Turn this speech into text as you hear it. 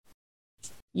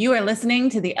You are listening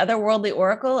to the Otherworldly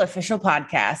Oracle official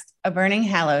podcast, a Burning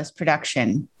Hallows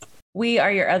production. We are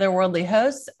your otherworldly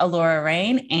hosts, Alora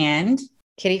Rain and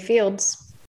Kitty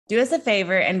Fields. Do us a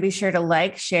favor and be sure to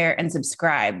like, share, and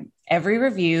subscribe. Every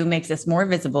review makes us more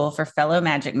visible for fellow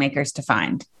magic makers to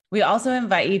find. We also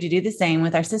invite you to do the same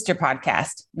with our sister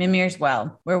podcast, Mimir's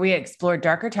Well, where we explore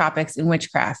darker topics in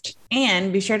witchcraft.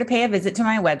 And be sure to pay a visit to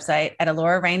my website at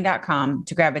alorarain.com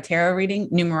to grab a tarot reading,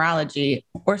 numerology,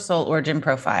 or soul origin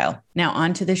profile. Now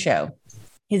on to the show.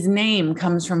 His name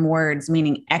comes from words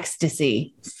meaning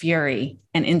ecstasy, fury,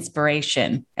 and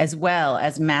inspiration, as well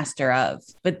as master of.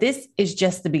 But this is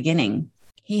just the beginning.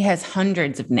 He has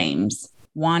hundreds of names: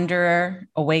 Wanderer,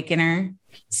 Awakener,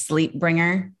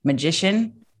 Sleepbringer,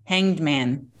 Magician, Hanged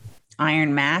Man,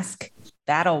 Iron Mask,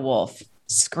 Battle Wolf,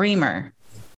 Screamer,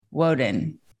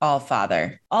 Woden,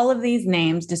 Allfather. All of these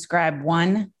names describe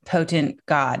one potent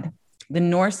god, the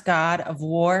Norse god of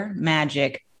war,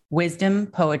 magic, wisdom,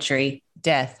 poetry,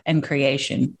 death, and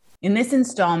creation. In this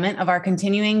installment of our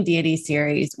continuing deity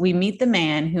series, we meet the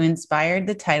man who inspired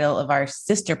the title of our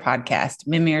sister podcast,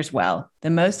 Mimir's Well, the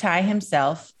Most High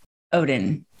himself,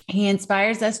 Odin. He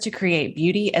inspires us to create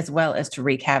beauty as well as to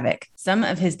wreak havoc. Some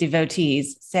of his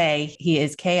devotees say he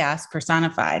is chaos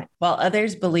personified, while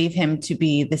others believe him to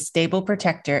be the stable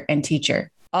protector and teacher.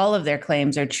 All of their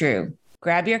claims are true.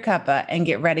 Grab your cuppa and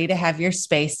get ready to have your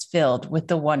space filled with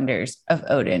the wonders of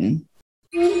Odin.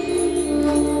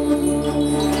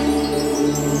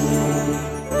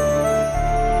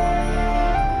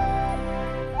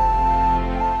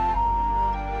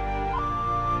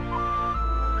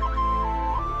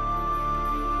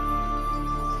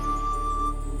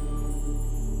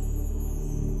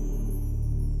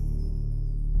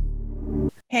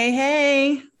 Hey,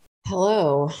 hey.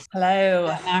 Hello. Hello.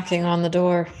 Knocking on the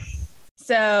door.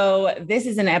 So this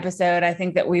is an episode I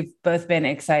think that we've both been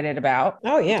excited about.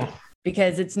 Oh, yeah.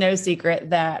 Because it's no secret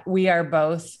that we are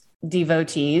both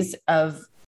devotees of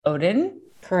Odin.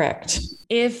 Correct.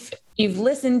 If you've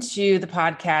listened to the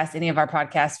podcast, any of our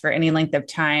podcasts for any length of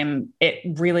time, it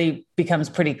really becomes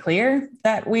pretty clear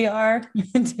that we are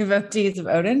devotees of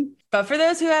Odin. But for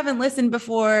those who haven't listened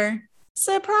before,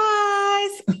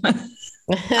 surprise!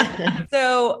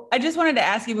 So I just wanted to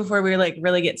ask you before we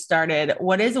really get started,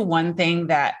 what is one thing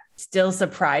that still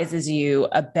surprises you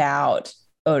about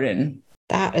Odin?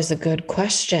 That is a good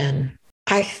question.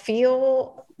 I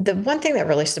feel the one thing that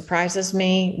really surprises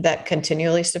me, that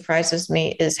continually surprises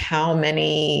me, is how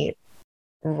many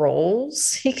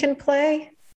roles he can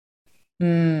play.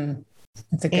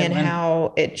 That's a good and one.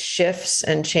 How it shifts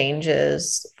and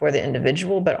changes for the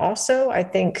individual. But also, I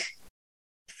think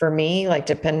for me, like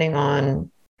depending on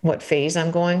what phase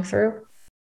I'm going through.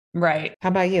 Right. How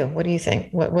about you? What do you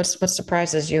think? What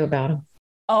surprises you about him?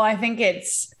 Oh, I think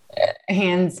it's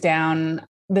hands down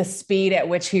the speed at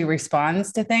which he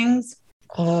responds to things.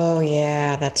 Oh,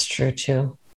 yeah, that's true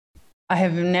too. I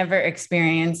have never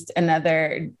experienced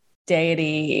another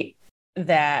deity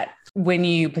that when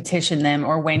you petition them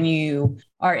or when you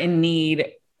are in need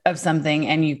of something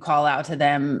and you call out to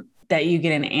them, that you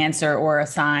get an answer or a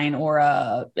sign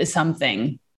or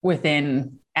something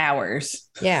within hours.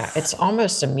 Yeah, it's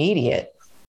almost immediate.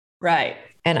 Right.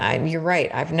 And you're right.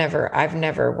 I've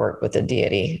never worked with a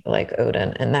deity like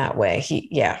Odin in that way.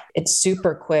 It's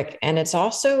super quick. And it's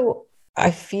also,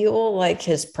 I feel like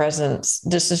his presence,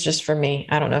 this is just for me,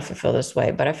 I don't know if I feel this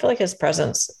way, but I feel like his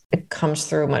presence, it comes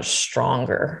through much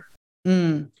stronger.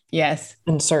 Yes.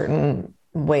 In certain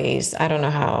ways. I don't know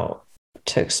how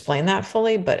to explain that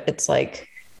fully, but it's like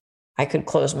I could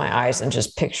close my eyes and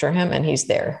just picture him and he's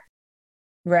there.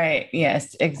 Right.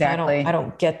 Yes, exactly. I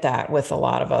don't get that with a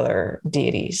lot of other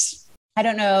deities. I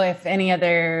don't know if any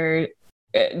other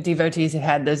devotees have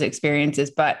had those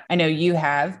experiences, but I know you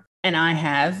have and I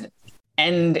have.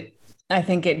 And I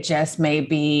think it just may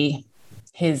be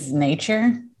his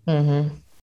nature. Mm-hmm.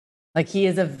 Like he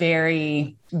is a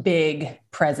very big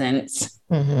presence.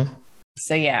 Mm-hmm.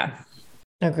 So yeah.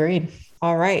 Agreed.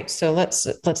 All right. So let's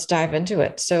dive into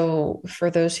it. So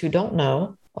for those who don't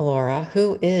know, Alora,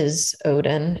 who is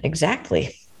Odin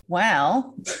exactly?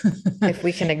 Well, if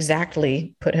we can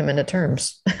exactly put him into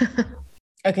terms.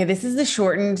 Okay, this is the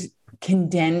shortened,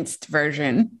 condensed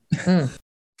version.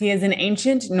 He is an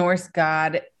ancient Norse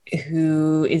god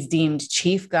who is deemed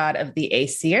chief god of the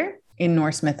Aesir in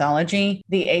Norse mythology.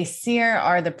 The Aesir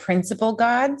are the principal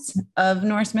gods of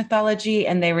Norse mythology,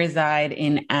 and they reside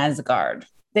in Asgard.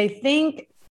 They think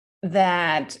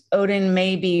that Odin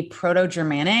may be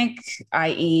Proto-Germanic,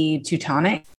 i.e.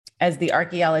 Teutonic, as the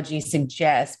archaeology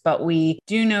suggests, but we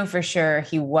do know for sure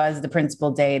he was the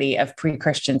principal deity of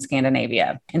pre-Christian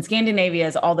Scandinavia. And Scandinavia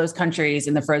is all those countries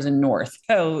in the frozen north.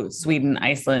 So Sweden,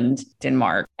 Iceland,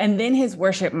 Denmark. And then his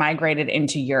worship migrated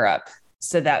into Europe.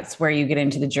 So that's where you get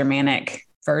into the Germanic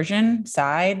version,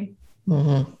 side,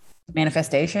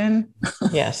 manifestation.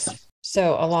 Yes.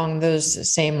 So along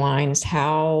those same lines,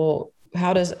 how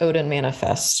does Odin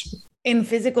manifest? In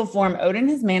physical form, Odin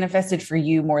has manifested for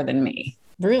you more than me.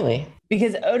 Really?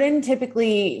 Because Odin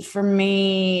typically for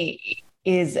me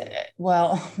is,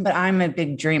 but I'm a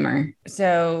big dreamer.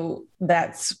 So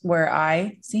that's where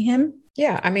I see him.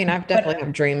 Yeah. I mean, I've definitely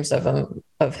have dreams of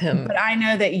him. But I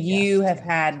know that you have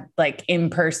had like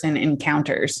in-person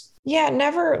encounters. Yeah,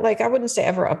 never, like, I wouldn't say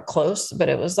ever up close, but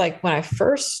it was like when I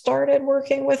first started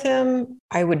working with him,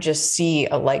 I would just see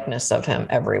a likeness of him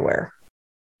everywhere.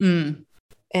 And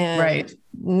right.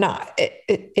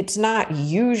 It's not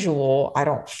usual, I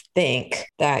don't think,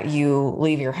 that you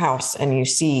leave your house and you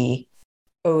see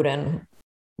Odin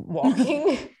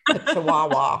walking a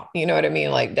chihuahua, you know what I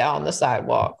mean? Like down the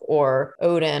sidewalk, or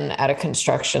Odin at a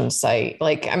construction site.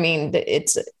 Like, I mean,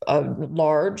 it's a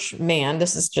large man.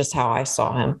 This is just how I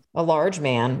saw him. A large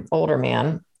man, older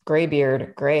man, gray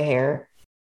beard, gray hair,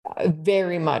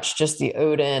 very much just the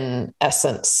Odin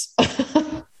essence.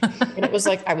 And it was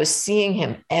like, I was seeing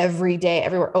him every day,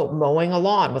 everywhere. Oh, mowing a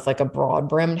lawn with like a broad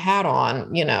brimmed hat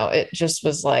on, you know, it just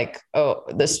was like,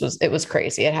 it was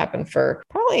crazy. It happened for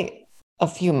probably a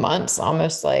few months,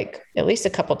 almost like at least a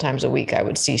couple times a week, I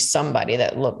would see somebody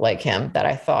that looked like him that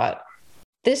I thought,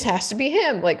 this has to be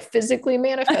him, like physically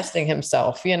manifesting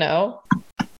himself, you know?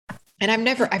 And I've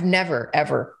never,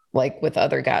 ever, like with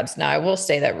other gods. Now I will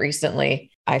say that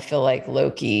recently, I feel like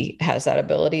Loki has that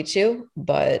ability too,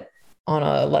 but on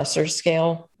a lesser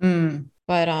scale.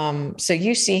 But so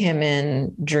you see him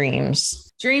in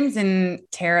dreams and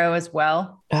tarot as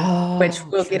well, which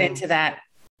we'll get into that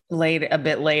a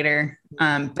bit later.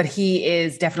 But he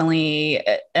is definitely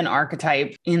an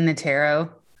archetype in the tarot.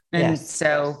 And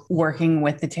so working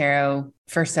with the tarot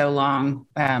for so long,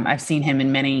 I've seen him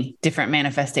in many different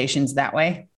manifestations that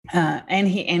way. And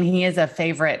he is a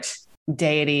favorite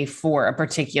deity for a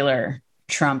particular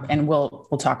Trump. And we'll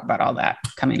talk about all that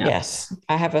coming up. Yes.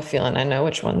 I have a feeling I know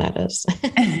which one that is.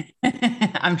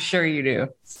 I'm sure you do.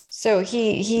 So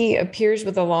he appears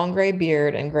with a long gray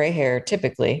beard and gray hair,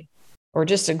 typically, or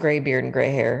just a gray beard and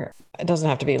gray hair. It doesn't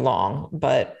have to be long,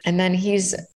 and then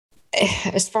he's,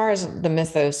 as far as the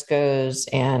mythos goes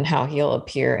and how he'll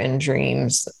appear in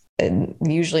dreams,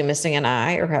 usually missing an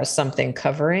eye or has something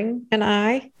covering an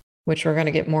eye, which we're going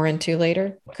to get more into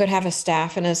later. Could have a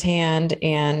staff in his hand,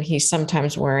 and he's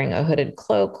sometimes wearing a hooded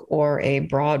cloak or a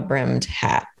broad brimmed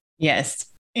hat. Yes.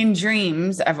 In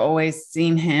dreams, I've always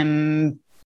seen him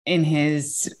in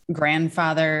his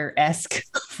grandfather-esque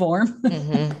form.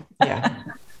 Yeah.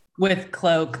 With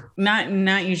cloak, not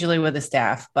usually with a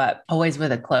staff, but always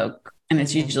with a cloak. And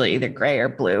it's usually either gray or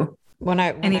blue. When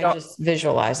I just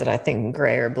visualize it, I think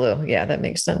gray or blue. Yeah, that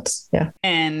makes sense. Yeah.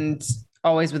 And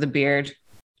always with a beard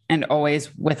and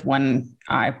always with one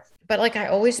eye. But like, I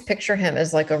always picture him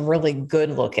as like a really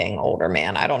good looking older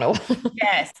man. I don't know.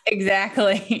 Yes,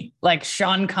 exactly. Like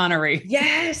Sean Connery.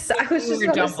 Yes. I was just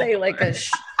going to say like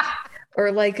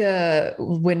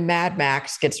when Mad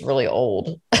Max gets really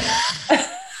old.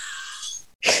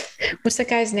 What's the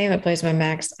guy's name that plays Mad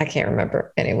Max? I can't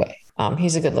remember. Anyway,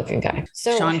 he's a good looking guy.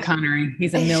 So Sean Connery,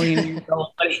 he's 1,000,000 years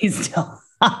old, but he's still.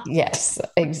 Yes,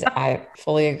 I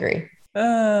fully agree.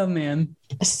 Oh man.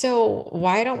 So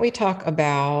why don't we talk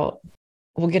about,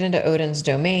 we'll get into Odin's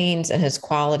domains and his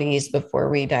qualities before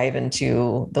we dive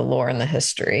into the lore and the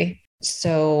history.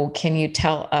 So can you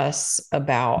tell us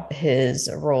about his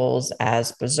roles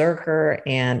as berserker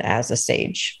and as a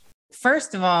sage?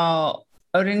 First of all,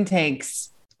 Odin takes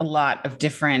a lot of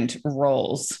different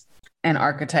roles and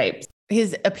archetypes.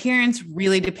 His appearance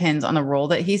really depends on the role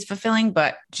that he's fulfilling,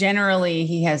 but generally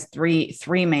he has three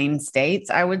main states,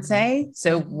 I would say.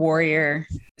 So warrior,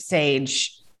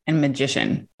 sage, and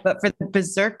magician. But for the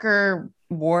berserker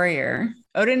warrior,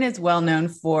 Odin is well known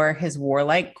for his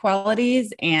warlike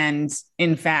qualities. And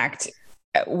in fact,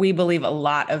 we believe a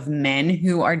lot of men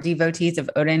who are devotees of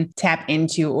Odin tap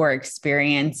into or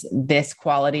experience this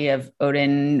quality of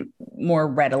Odin more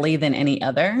readily than any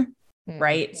other,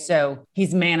 right? So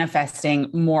he's manifesting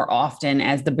more often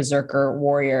as the berserker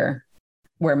warrior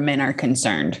where men are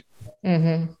concerned.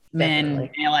 Men,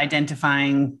 male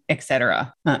identifying,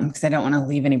 etc. Because I don't want to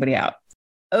leave anybody out.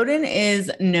 Odin is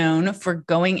known for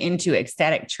going into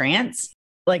ecstatic trance.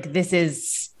 Like this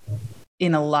is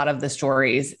in a lot of the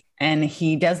stories. And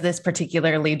he does this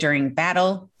particularly during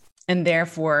battle And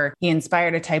therefore, he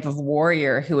inspired a type of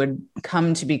warrior who would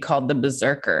come to be called the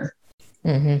berserker.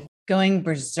 Mm-hmm. Going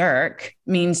berserk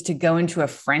means to go into a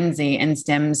frenzy and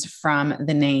stems from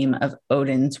the name of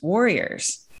Odin's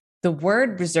warriors. The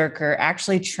word berserker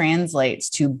actually translates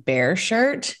to bear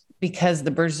shirt because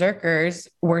the berserkers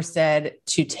were said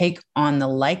to take on the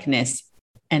likeness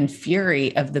and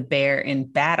fury of the bear in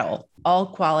battle, all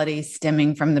qualities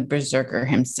stemming from the berserker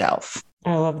himself.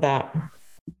 I love that.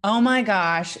 Oh my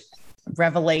gosh.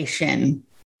 Revelation.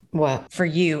 What? For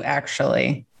you,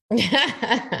 actually.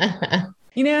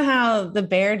 You know how the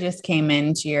bear just came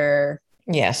into your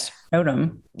Yes.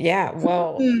 totem? Yeah.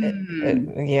 Well,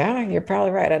 yeah, you're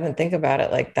probably right. I didn't think about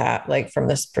it like that, like from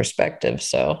this perspective.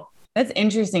 So that's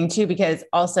interesting too, because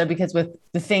with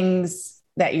the things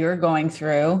that you're going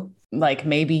through, like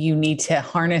maybe you need to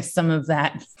harness some of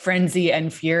that frenzy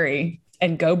and fury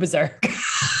and go berserk.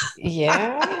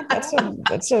 Yeah, I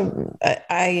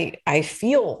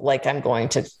feel like I'm going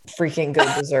to freaking go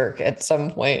berserk at some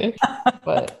point,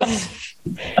 but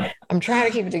I'm trying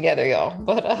to keep it together, y'all.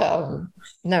 But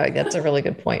no, that's a really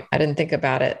good point. I didn't think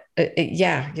about it.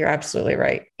 Yeah, you're absolutely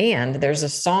right. And there's a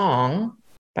song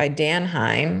by Dan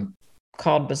Heim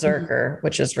called Berserker,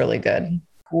 which is really good.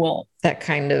 Cool. That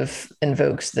kind of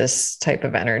invokes this type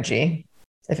of energy,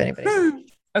 if anybody.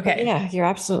 Okay. But yeah, you're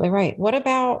absolutely right. What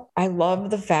about, I love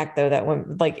the fact though, that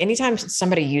when, like, anytime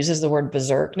somebody uses the word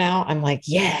berserk now, I'm like,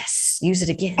 yes, use it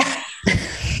again.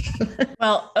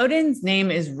 Well, Odin's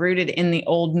name is rooted in the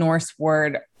Old Norse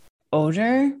word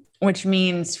Odr, which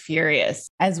means furious.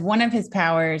 As one of his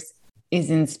powers is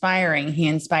inspiring, he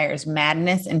inspires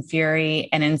madness and fury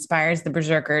and inspires the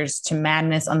berserkers to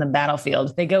madness on the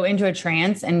battlefield. They go into a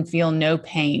trance and feel no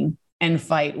pain and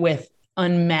fight with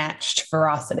unmatched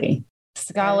ferocity.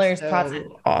 Scholars posit.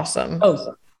 Awesome.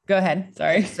 Oh, go ahead.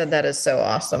 Sorry. I said that is so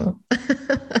awesome.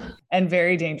 And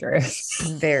very dangerous.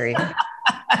 Very.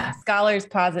 Scholars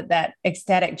posit that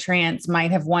ecstatic trance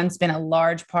might have once been a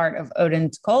large part of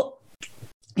Odin's cult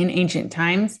in ancient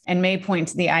times and may point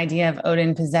to the idea of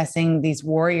Odin possessing these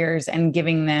warriors and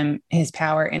giving them his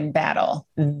power in battle.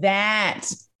 That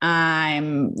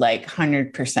I'm like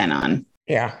 100% on.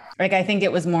 Yeah. Like, I think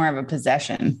it was more of a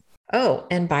possession. Oh,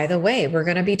 and by the way, we're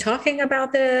going to be talking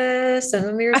about this and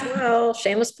Mimir as well.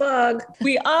 Shameless plug.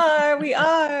 We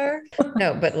are.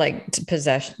 No, but like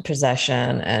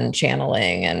possession and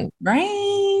channeling, and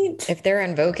right. If they're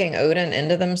invoking Odin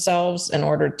into themselves in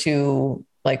order to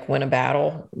like win a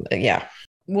battle, yeah.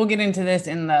 We'll get into this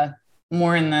in the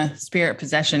spirit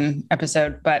possession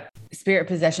episode, but spirit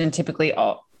possession typically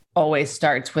always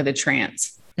starts with a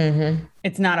trance. Mm-hmm.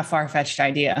 It's not a far-fetched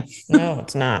idea. No,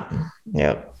 it's not.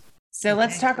 Yep. So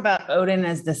let's talk about Odin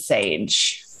as the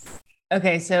sage.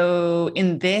 Okay, so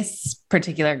in this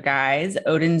particular guise,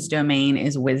 Odin's domain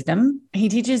is wisdom. He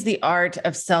teaches the art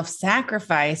of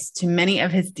self-sacrifice to many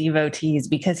of his devotees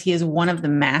because he is one of the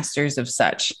masters of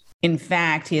such. In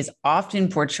fact, he is often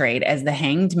portrayed as the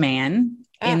hanged man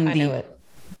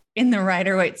in the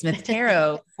Rider-Waite-Smith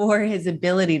Tarot for his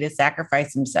ability to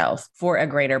sacrifice himself for a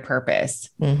greater purpose.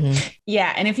 Mm-hmm.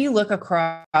 Yeah. And if you look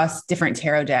across different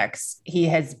tarot decks, he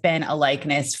has been a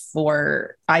likeness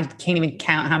for, I can't even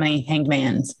count how many hanged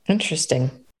mans. Interesting.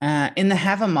 In the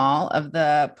Havamal of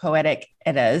the Poetic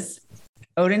Eddas,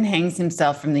 Odin hangs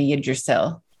himself from the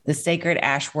Yggdrasil, the sacred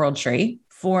ash world tree,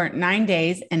 for 9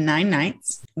 days and 9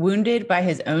 nights, wounded by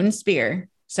his own spear.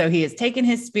 So he has taken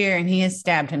his spear and he has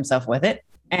stabbed himself with it.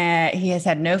 He has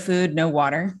had no food, no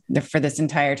water for this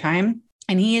entire time.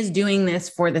 And he is doing this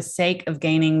for the sake of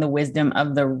gaining the wisdom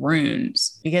of the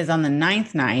runes, because on the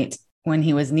 9th night, when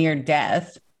he was near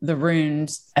death, the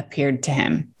runes appeared to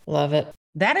him. Love it.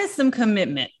 That is some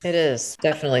commitment. It is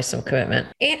definitely some commitment.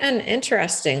 And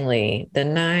interestingly, the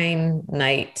 9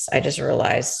 nights, I just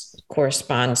realized,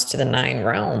 corresponds to the 9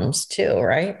 realms too,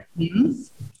 right? Mm-hmm.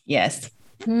 Yes.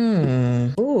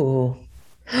 Ooh.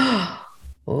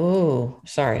 Oh,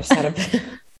 sorry.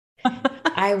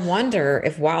 I wonder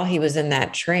if while he was in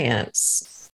that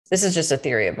trance, this is just a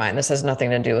theory of mine. This has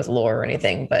nothing to do with lore or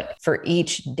anything, but for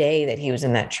each day that he was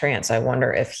in that trance, I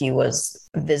wonder if he was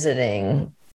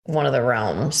visiting one of the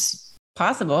realms.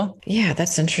 Possible. Yeah,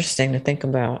 that's interesting to think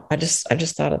about. I just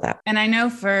thought of that. And I know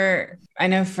for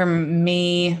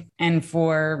me and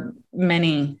for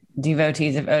many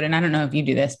devotees of Odin, I don't know if you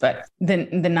do this, but the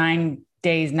 9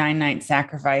 days, 9 nights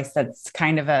sacrifice, that's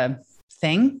kind of a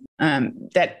thing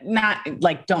that not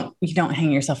like, you don't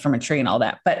hang yourself from a tree and all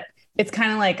that, but it's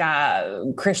kind of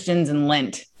like Christians and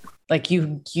Lent, like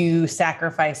you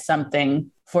sacrifice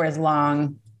something for as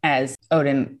long as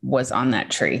Odin was on that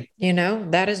tree.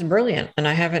 That is brilliant. And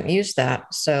I haven't used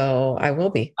that. So I will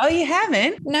be. Oh, you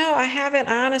haven't? No, I haven't.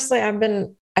 Honestly,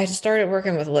 I started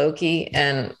working with Loki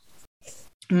and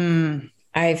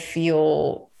I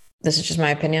feel, this is just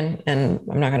my opinion and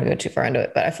I'm not going to go too far into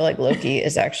it, but I feel like Loki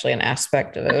is actually an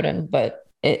aspect of Odin, but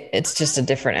it's just a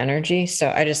different energy. So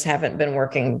I just haven't been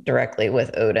working directly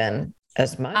with Odin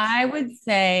as much. I would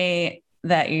say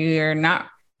that you're not,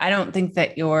 I don't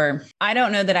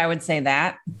know that I would say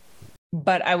that,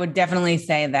 but I would definitely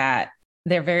say that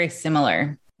they're very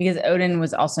similar because Odin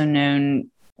was also known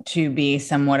to be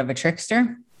somewhat of a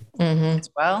trickster as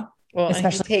well. Well,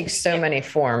 especially he takes so many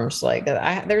forms. Like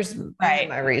I have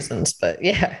my reasons, but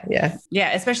yeah.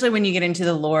 Especially when you get into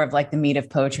the lore of like the meat of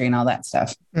poetry and all that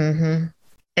stuff. Mm-hmm.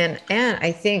 And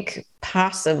I think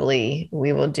possibly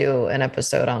we will do an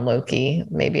episode on Loki,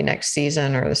 maybe next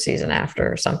season or the season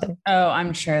after or something. Oh,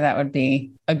 I'm sure that would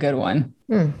be a good one.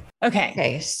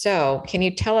 Okay. So can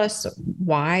you tell us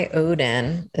why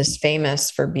Odin is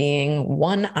famous for being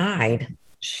one-eyed?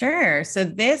 Sure. So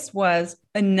this was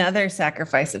another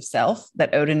sacrifice of self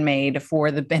that Odin made for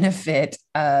the benefit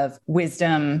of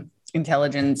wisdom,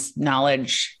 intelligence,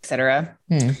 knowledge, etc.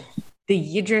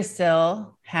 The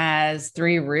Yggdrasil has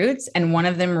 3 roots, and one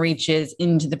of them reaches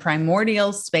into the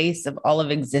primordial space of all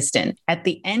of existence. At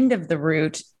the end of the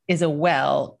root is a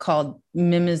well called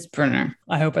Mimir's.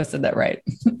 I hope I said that right,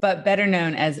 but better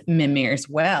known as Mimir's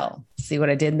Well. See what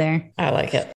I did there? I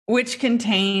like it. Which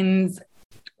contains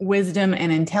wisdom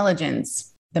and intelligence.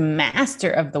 The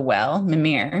master of the well,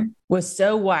 Mimir, was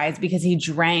so wise because he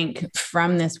drank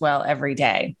from this well every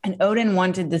day. And Odin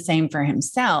wanted the same for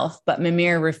himself, but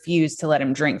Mimir refused to let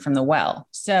him drink from the well.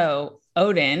 So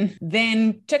Odin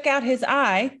then took out his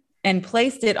eye and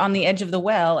placed it on the edge of the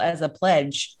well as a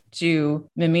pledge to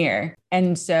Mimir.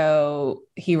 And so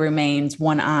he remains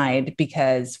one-eyed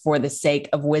because for the sake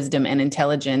of wisdom and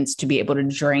intelligence to be able to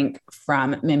drink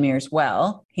from Mimir's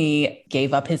well, he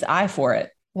gave up his eye for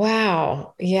it.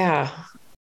 Wow. Yeah.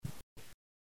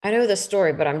 I know the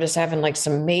story, but I'm just having like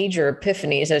some major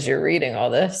epiphanies as you're reading all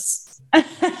this.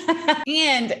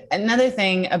 And another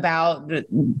thing about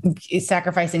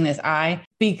sacrificing this eye,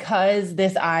 because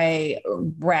this eye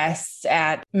rests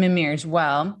at Mimir's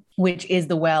well, which is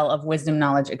the well of wisdom,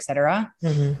 knowledge, etc.,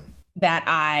 that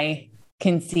eye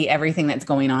can see everything that's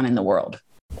going on in the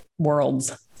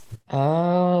worlds.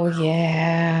 Oh,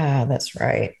 yeah, that's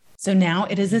right. So now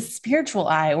it is a spiritual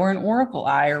eye or an oracle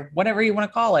eye or whatever you want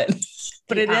to call it.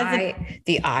 But it isn't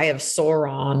the eye of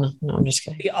Sauron. No, I'm just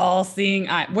kidding. The all-seeing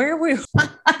eye. Where were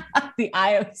the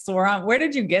eye of Sauron? Where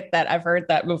did you get that? I've heard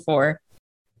that before.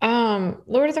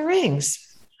 Lord of the Rings.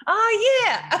 Oh,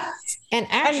 yeah. And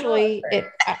actually,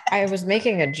 I was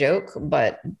making a joke,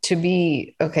 but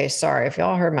sorry. If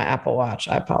y'all heard my Apple Watch,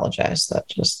 I apologize. That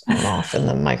just went off in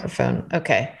the microphone.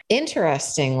 Okay.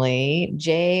 Interestingly,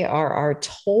 J.R.R.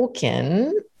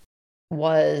 Tolkien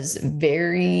was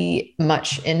very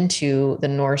much into the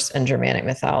Norse and Germanic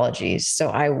mythologies. So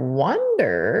I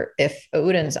wonder if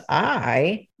Odin's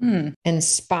eye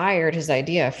inspired his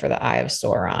idea for the Eye of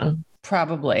Sauron.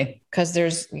 Probably. Because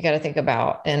you got to think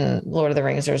about in Lord of the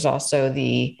Rings, there's also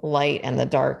the light and the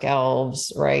dark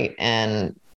elves, right?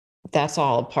 And that's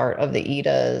all a part of the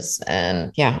Eddas.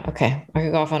 And yeah, okay. I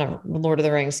could go off on a Lord of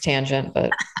the Rings tangent,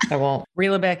 but I won't.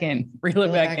 Reel it back in.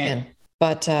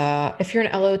 But if you're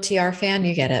an LOTR fan,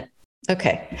 you get it.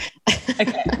 Okay.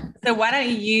 Okay. So why don't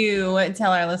you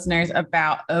tell our listeners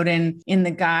about Odin in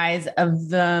the guise of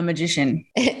the magician?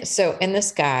 So in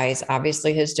this guise,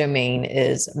 obviously his domain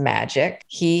is magic.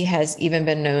 He has even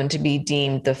been known to be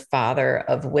deemed the father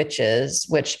of witches,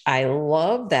 which I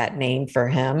love that name for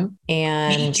him.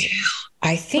 And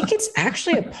I think it's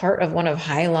actually a part of one of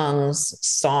Heilung's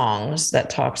songs that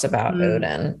talks about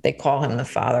Odin. They call him the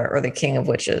father or the king of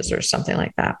witches or something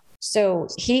like that. So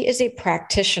he is a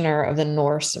practitioner of the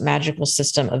Norse magical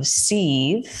system of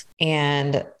Seath.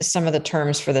 And some of the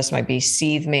terms for this might be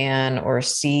Seath Man or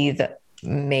Seath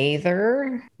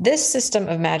Mather. This system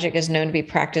of magic is known to be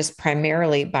practiced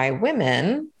primarily by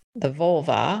women, the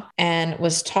vulva, and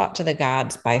was taught to the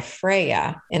gods by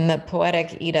Freya. In the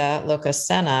poetic Edda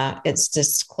Lokasenna, it's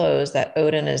disclosed that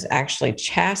Odin is actually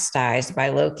chastised by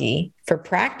Loki for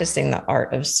practicing the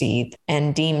art of Seath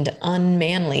and deemed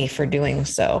unmanly for doing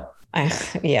so.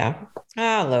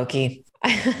 Loki.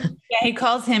 He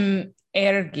calls him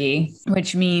Ergi,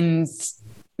 which means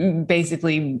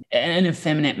basically an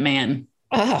effeminate man.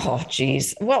 Oh,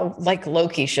 geez. Well, like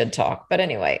Loki should talk. But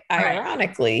anyway,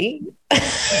 ironically,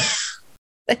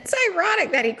 It's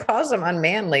ironic that he calls him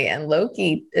unmanly, and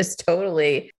Loki is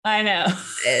totally I know.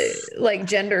 like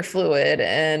gender fluid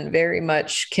and very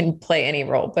much can play any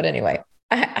role. But anyway,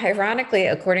 ironically,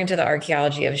 according to the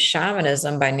Archaeology of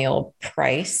Shamanism by Neil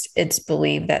Price, it's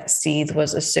believed that seethe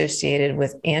was associated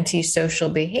with antisocial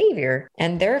behavior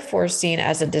and therefore seen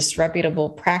as a disreputable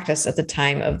practice at the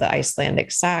time of the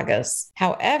Icelandic sagas.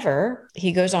 However,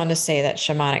 he goes on to say that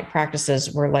shamanic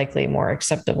practices were likely more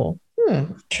acceptable.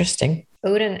 Interesting.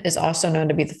 Odin is also known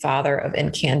to be the father of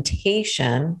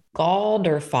incantation,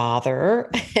 Galdr-father,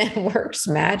 and works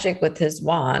magic with his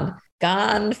wand,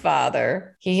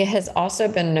 Gondfather. He has also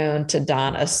been known to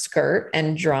don a skirt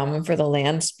and drum for the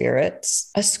land spirits.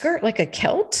 A skirt like a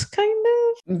kilt, kind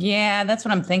of? Yeah, that's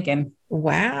what I'm thinking.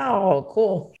 Wow,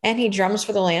 cool. And he drums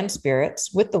for the land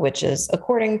spirits with the witches,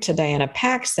 according to Diana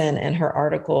Paxson in her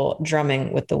article,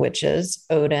 Drumming with the Witches,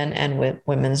 Odin and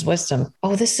Women's Wisdom.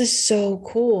 Oh, this is so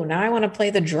cool. Now I want to play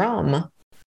the drum.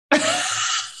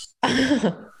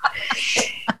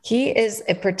 He is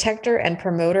a protector and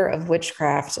promoter of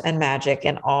witchcraft and magic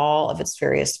in all of its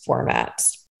various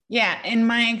formats. Yeah, in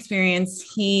my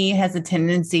experience, he has a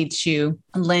tendency to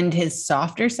lend his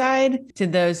softer side to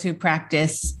those who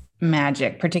practice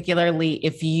magic, particularly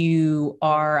if you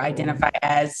are identified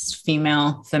as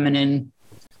female, feminine,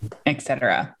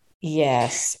 etc.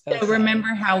 Yes. Okay. So remember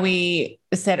how we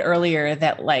said earlier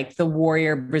that like the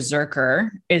warrior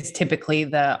berserker is typically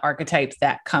the archetype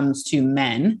that comes to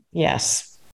men. Yes.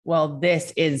 Well,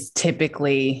 this is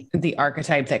typically the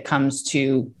archetype that comes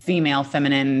to female,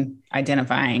 feminine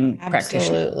identifying practitioners.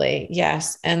 Absolutely.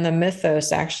 Yes. And the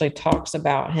mythos actually talks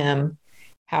about him,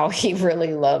 how he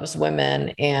really loves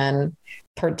women, and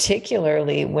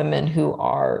particularly women who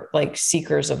are like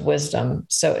seekers of wisdom.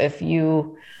 So if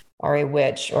you are a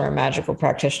witch or a magical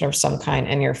practitioner of some kind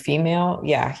and you're female,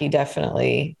 yeah, he's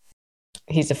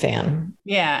a fan.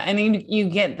 Yeah. And you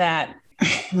get that.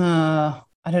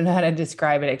 I don't know how to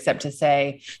describe it except to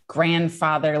say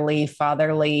grandfatherly,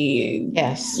 fatherly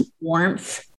yes,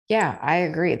 warmth. Yeah, I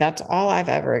agree. That's all I've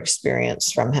ever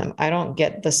experienced from him. I don't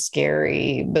get the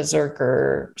scary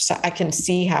berserker. So I can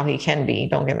see how he can be,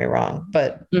 don't get me wrong.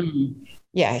 But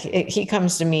yeah, he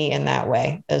comes to me in that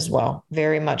way as well.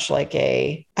 Very much like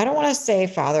I don't want to say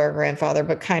father or grandfather,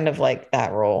 but kind of like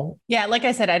that role. Yeah, like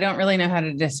I said, I don't really know how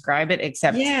to describe it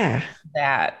except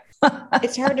that.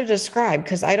 It's hard to describe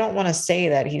because I don't want to say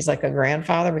that he's like a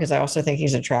grandfather because I also think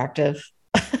he's attractive.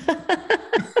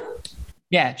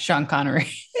 Yeah, Sean Connery.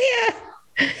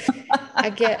 Yeah. I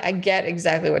get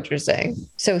exactly what you're saying.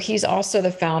 So he's also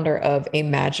the founder of a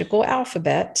magical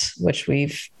alphabet, which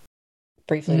we've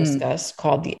briefly discussed,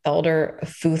 called the Elder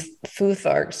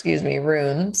Futhark,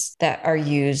 runes that are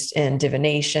used in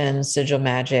divination, sigil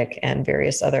magic, and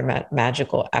various other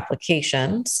magical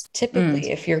applications. Typically,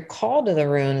 if you're called to the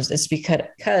runes, it's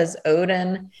because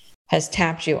Odin has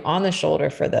tapped you on the shoulder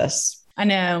for this. I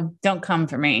know. Don't come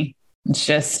for me. It's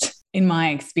just, in my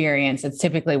experience, it's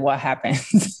typically what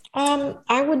happens.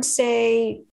 I would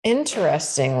say,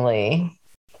 interestingly,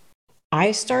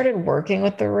 I started working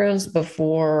with the runes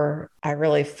before I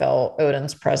really felt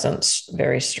Odin's presence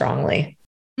very strongly.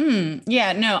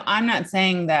 Yeah, no, I'm not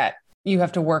saying that you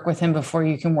have to work with him before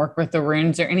you can work with the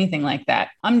runes or anything like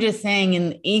that. I'm just saying in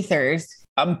the ethers,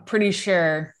 I'm pretty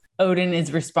sure Odin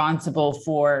is responsible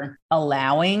for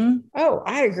allowing. Oh,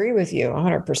 I agree with you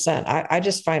 100%. I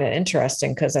just find it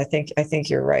interesting because I think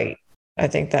you're right. I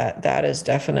think that is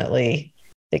definitely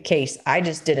the case. I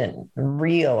just didn't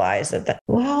realize that.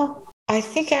 Well, I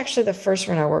think actually the first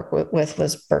one I worked with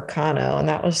was Berkano, and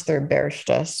that was through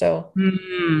Bershta. So,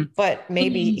 but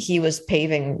maybe he was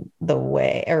paving the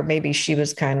way, or maybe she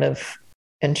was kind of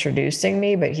introducing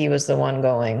me, but he was the one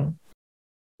going,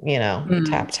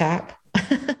 tap, tap.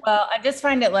 Well, I just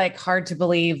find it like hard to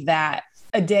believe that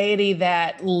a deity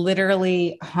that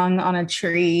literally hung on a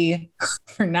tree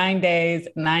for 9 days,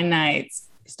 9 nights,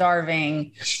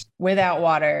 starving, without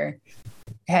water,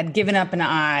 had given up an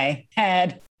eye,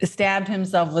 had stabbed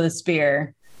himself with a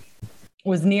spear,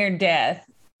 was near death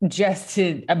just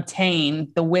to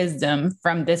obtain the wisdom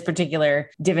from this particular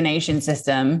divination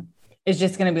system, is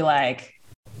just going to be like,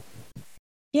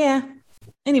 yeah,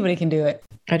 anybody can do it.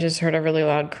 I just heard a really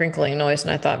loud crinkling noise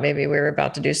and I thought maybe we were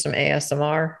about to do some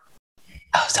ASMR.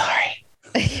 Oh, sorry.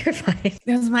 You're fine.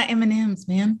 Those are my M&Ms,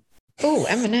 man. Oh,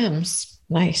 M&Ms.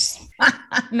 Nice.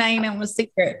 Now you know my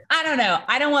secret. I don't know.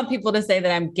 I don't want people to say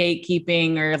that I'm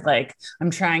gatekeeping or like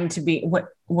I'm trying to be,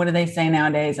 what do they say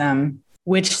nowadays?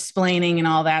 Witch splaining and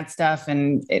all that stuff.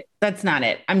 And that's not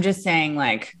it. I'm just saying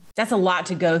like, that's a lot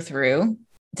to go through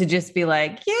to just be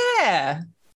like, yeah,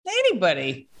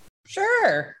 anybody.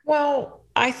 Sure. Well,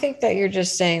 I think that you're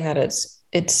just saying that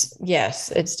it's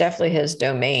definitely his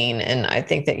domain. And I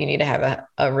think that you need to have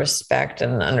a respect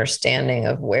and understanding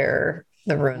of where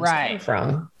the runes come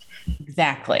from.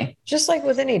 Exactly. Just like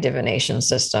with any divination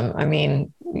system. I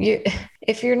mean,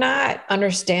 if you're not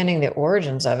understanding the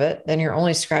origins of it, then you're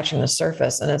only scratching the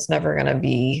surface and it's never going to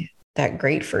be that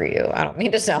great for you. I don't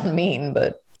mean to sound mean,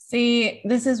 but see,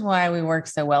 this is why we work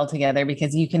so well together,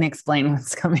 because you can explain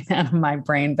what's coming out of my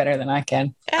brain better than I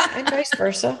can. And vice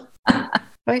versa.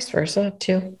 Vice versa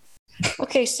too.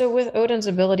 Okay. So with Odin's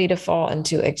ability to fall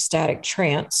into ecstatic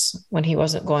trance when he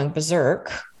wasn't going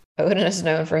berserk, Odin is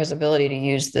known for his ability to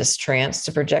use this trance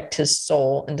to project his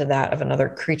soul into that of another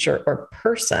creature or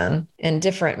person. In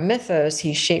different mythos,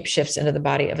 he shapeshifts into the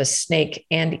body of a snake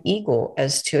and eagle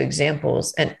as two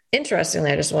examples. And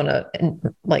interestingly, I just want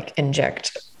to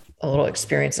inject a little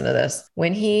experience into this.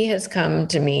 When he has come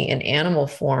to me in animal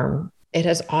form, it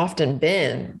has often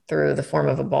been through the form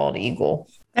of a bald eagle.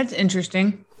 That's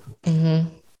interesting.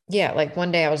 Mm-hmm. Yeah. Like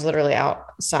one day I was literally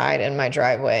outside in my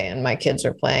driveway and my kids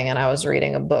were playing and I was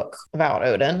reading a book about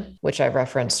Odin, which I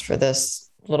referenced for this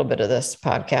little bit of this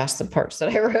podcast, the parts that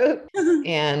I wrote.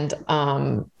 And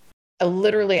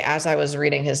literally as I was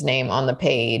reading his name on the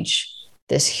page,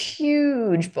 this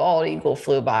huge bald eagle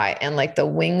flew by and like the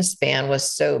wingspan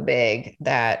was so big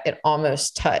that it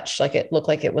almost touched, like it looked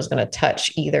like it was going to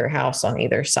touch either house on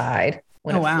either side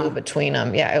when it flew between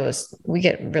them. Yeah, we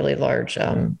get really large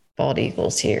bald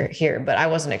eagles here, but I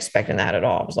wasn't expecting that at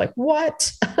all. I was like,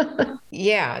 what?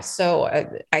 Yeah. So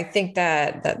I think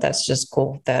that's just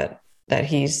cool that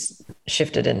he's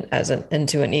shifted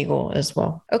into an eagle as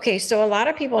well. Okay. So a lot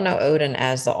of people know Odin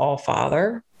as the All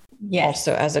Father,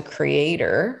 also as a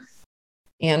creator.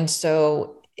 And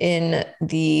so in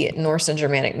the Norse and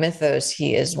Germanic mythos,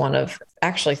 he is one of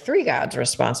actually three gods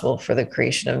responsible for the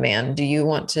creation of man. Do you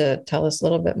want to tell us a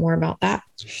little bit more about that?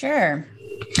 Sure.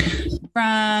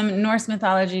 From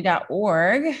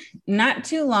NorseMythology.org, not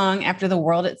too long after the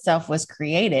world itself was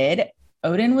created,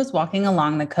 Odin was walking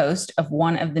along the coast of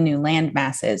one of the new land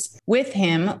masses. With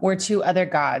him were two other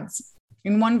gods.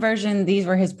 In one version, these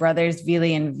were his brothers,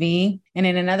 Vili and Vi. And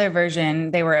in another version,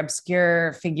 they were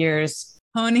obscure figures,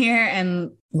 Honir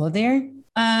and Lodir.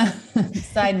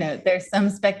 Side note, there's some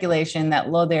speculation that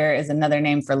Lodir is another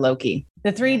name for Loki.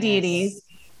 The three deities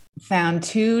found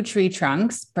two tree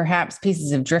trunks, perhaps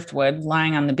pieces of driftwood,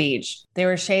 lying on the beach. They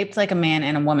were shaped like a man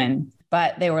and a woman,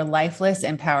 but they were lifeless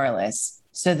and powerless.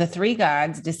 So the three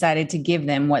gods decided to give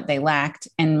them what they lacked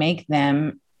and make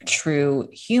them true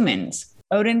humans.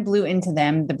 Odin blew into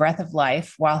them the breath of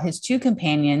life, while his two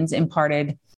companions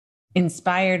imparted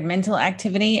inspired mental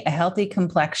activity, a healthy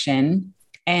complexion,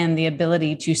 and the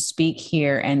ability to speak,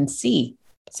 hear, and see.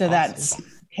 So that's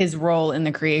his role in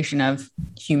the creation of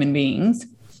human beings.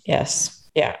 Yes.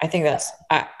 Yeah. I think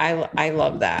I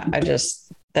love that.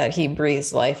 That he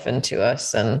breathes life into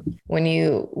us. And when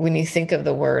you think of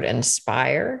the word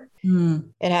inspire,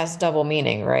 it has double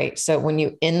meaning, right? So when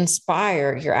you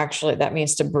inspire, that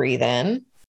means to breathe in,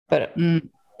 but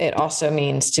it also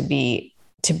means to be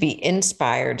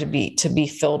inspired, to be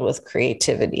filled with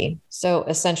creativity. So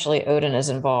essentially Odin is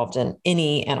involved in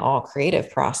any and all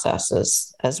creative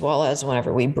processes, as well as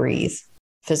whenever we breathe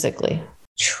physically.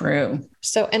 True.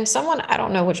 So, and someone, I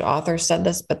don't know which author said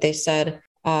this, but they said,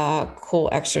 cool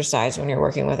exercise when you're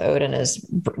working with Odin is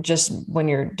just when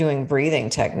you're doing breathing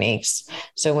techniques.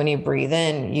 So when you breathe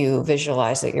in, you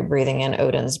visualize that you're breathing in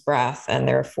Odin's breath and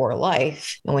therefore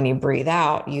life. And when you breathe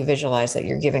out, you visualize that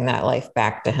you're giving that life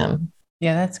back to him.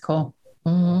 Yeah, that's cool.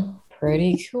 Mm-hmm.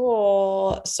 Pretty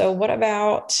cool. So what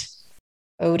about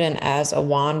Odin as a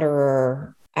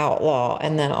wanderer, outlaw,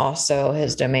 and then also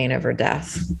his domain over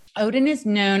death? Odin is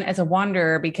known as a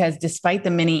wanderer because despite the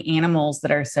many animals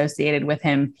that are associated with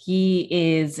him, he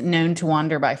is known to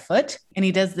wander by foot. And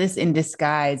he does this in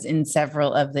disguise in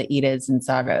several of the Eddas and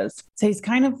sagas. So he's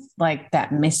kind of like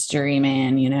that mystery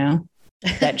man, you know,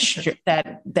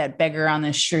 that beggar on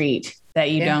the street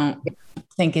that you don't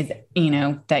think is, you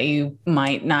know, that you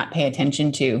might not pay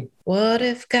attention to. What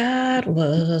if God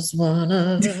was one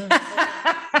of us?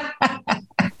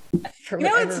 For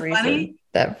whatever reason, funny?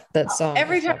 That song.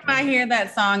 Every time I hear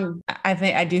that song,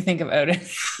 I do think of Odin.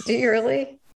 Do you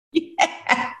really?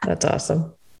 Yeah. That's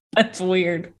awesome. That's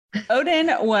weird. Odin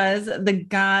was the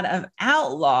god of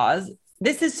outlaws.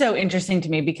 This is so interesting to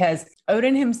me because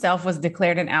Odin himself was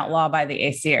declared an outlaw by the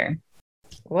Aesir.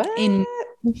 What?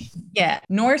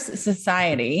 Norse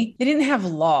society, they didn't have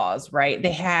laws, right?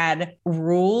 They had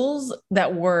rules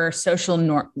that were social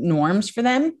norms for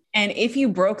them. And if you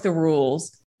broke the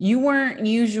rules, you weren't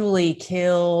usually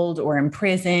killed or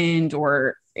imprisoned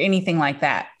or anything like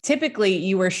that. Typically,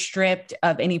 you were stripped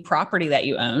of any property that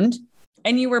you owned,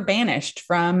 And you were banished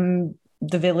from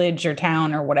the village or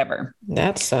town or whatever.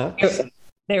 That sucks.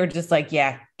 They were just like,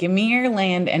 yeah, give me your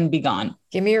land and be gone.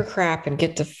 Give me your crap and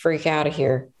get the freak out of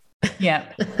here.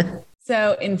 Yep.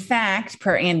 So, in fact,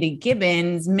 per Andy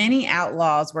Gibbons, many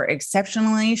outlaws were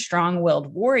exceptionally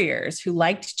strong-willed warriors who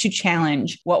liked to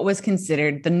challenge what was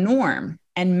considered the norm,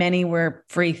 and many were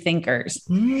free thinkers.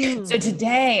 So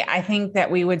today, I think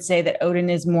that we would say that Odin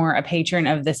is more a patron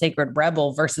of the sacred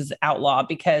rebel versus outlaw,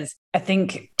 because I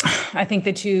think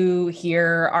the two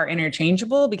here are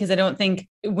interchangeable, because I don't think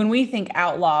when we think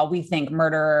outlaw, we think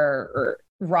murderer or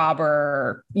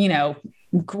robber,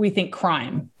 we think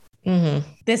crime. Mm-hmm.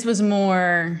 This was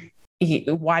more,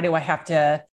 why do I have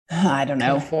to, I don't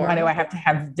know, Conform. Why do I have to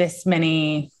have this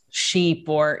many sheep,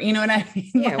 or, you know what I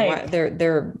mean? Yeah,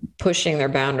 they're pushing their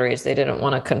boundaries. They didn't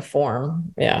want to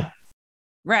conform. Yeah.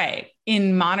 Right.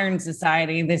 In modern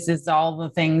society, this is all the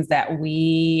things that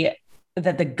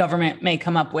the government may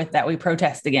come up with that we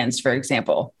protest against, for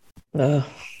example.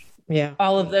 Yeah.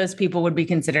 All of those people would be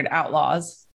considered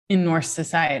outlaws in Norse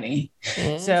society.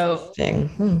 So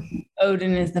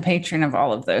Odin is the patron of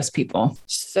all of those people.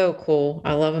 So cool.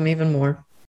 I love him even more.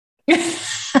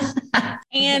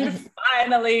 And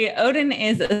finally, Odin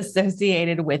is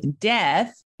associated with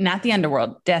death, not the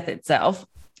underworld, death itself,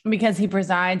 because he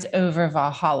presides over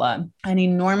Valhalla, an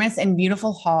enormous and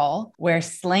beautiful hall where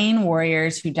slain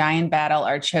warriors who die in battle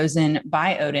are chosen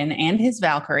by Odin and his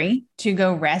Valkyrie to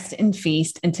go rest and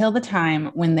feast until the time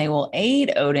when they will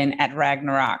aid Odin at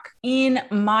Ragnarok. In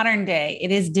modern day,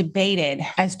 it is debated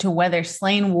as to whether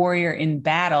slain warrior in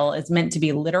battle is meant to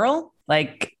be literal,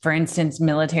 like, for instance,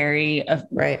 military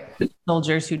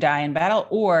soldiers who die in battle,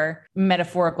 or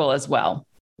metaphorical as well.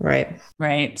 Right.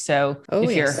 So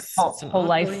if your whole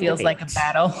life feels like a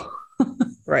battle.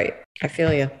 Right. I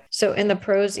feel you. So in the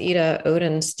Prose Edda,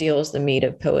 Odin steals the mead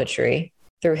of poetry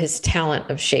through his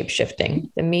talent of shapeshifting.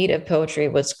 The mead of poetry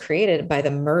was created by the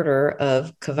murder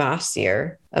of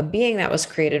Kvasir, a being that was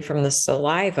created from the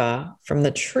saliva from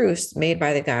the truce made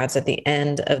by the gods at the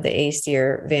end of the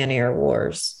Aesir Vanir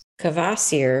Wars.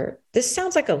 Kvasir, this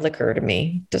sounds like a liquor to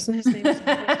me. Doesn't his name sound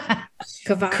like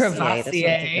Kvasir? That's what I'm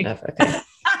thinking of. Okay.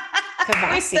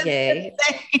 Kvasir.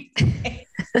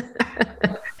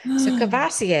 So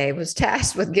Kvasir was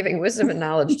tasked with giving wisdom and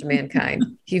knowledge to mankind.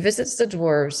 He visits the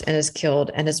dwarves and is killed,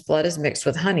 and his blood is mixed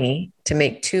with honey to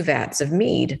make 2 vats of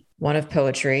mead, one of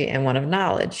poetry and one of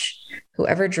knowledge.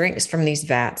 Whoever drinks from these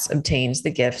vats obtains the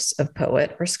gifts of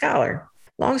poet or scholar.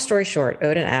 Long story short,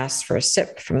 Odin asks for a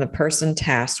sip from the person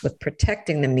tasked with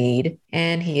protecting the mead,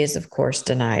 and he is, of course,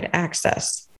 denied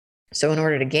access. So in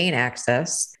order to gain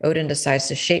access, Odin decides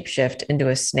to shapeshift into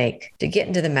a snake to get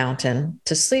into the mountain,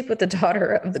 to sleep with the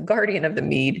daughter of the guardian of the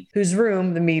mead, whose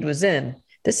room the mead was in.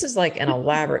 This is like an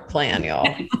elaborate plan, y'all.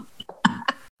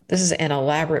 This is an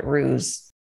elaborate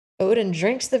ruse. Odin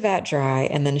drinks the vat dry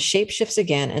and then shapeshifts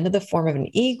again into the form of an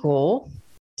eagle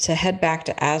to head back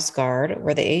to Asgard,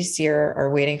 where the Aesir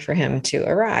are waiting for him to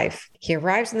arrive. He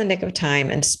arrives in the nick of time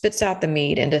and spits out the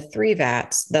mead into 3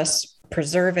 vats, thus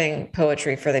preserving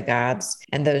poetry for the gods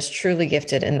and those truly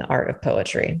gifted in the art of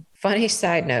poetry. Funny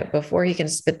side note, before he can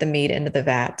spit the mead into the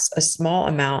vats, a small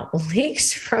amount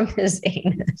leaks from his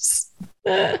anus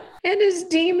and is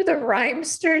deemed the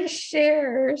rhymester's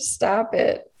share. Stop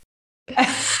it.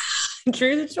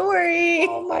 True story.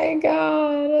 Oh my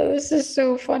God. This is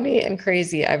so funny and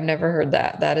crazy. I've never heard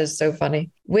that. That is so funny.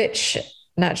 Which,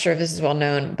 not sure if this is well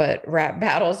known, but rap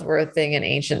battles were a thing in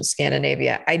ancient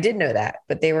Scandinavia. I did know that,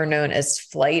 but they were known as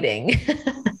flighting.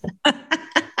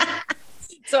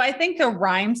 So I think the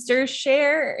rhymester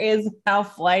share is how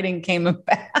flighting came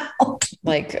about.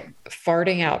 Like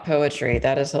farting out poetry.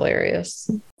 That is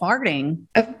hilarious. Farting?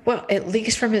 Well, it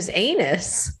leaks from his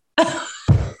anus. That's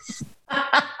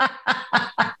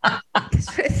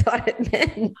what I thought it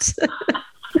meant.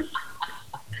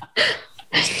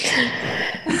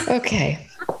 Okay.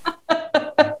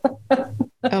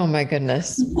 Oh my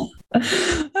goodness.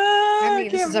 I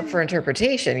mean, this is up for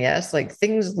interpretation. Yes. Like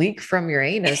things leak from your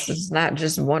anus. It's not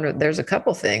just one. There's a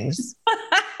couple things.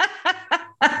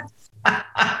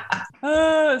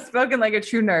 Oh, spoken like a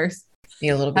true nurse. Need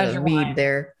a little bit of mead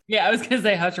there. Yeah. I was going to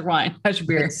say, how's your wine? How's your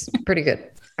beer? It's pretty good.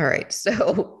 All right.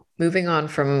 So moving on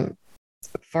from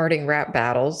farting rap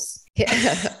battles,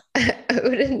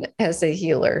 Odin as a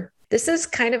healer. This is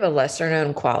kind of a lesser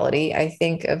known quality, I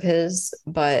think, of his,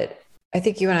 but I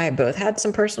think you and I both had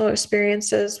some personal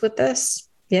experiences with this.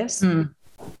 Yes.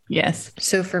 Yes.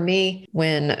 So for me,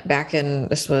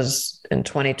 this was in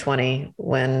 2020,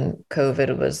 when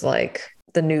COVID was like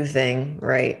the new thing,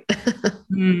 right?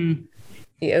 The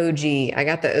OG, I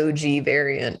got the OG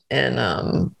variant,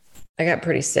 and I got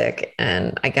pretty sick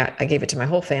and I gave it to my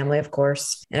whole family, of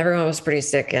course, and everyone was pretty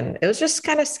sick. And it was just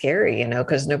kind of scary,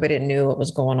 because nobody knew what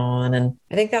was going on. And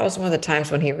I think that was one of the times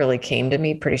when he really came to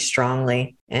me pretty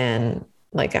strongly. And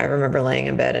like, I remember laying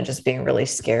in bed and just being really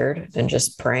scared and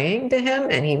just praying to him.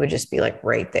 And he would just be like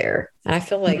right there. And I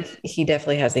feel like he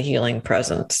definitely has a healing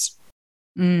presence.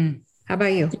 Mm. How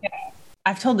about you? Yeah.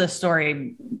 I've told this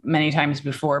story many times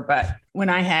before, but when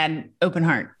I had open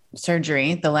heart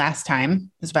surgery the last time,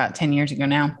 it was about 10 years ago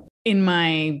now, in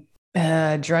my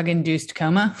drug-induced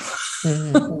coma,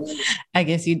 I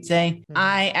guess you'd say,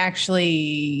 I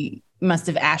actually must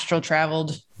have astral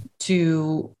traveled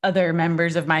to other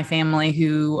members of my family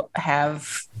who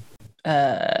have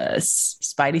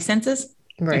spidey senses.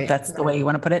 Right. If that's the way you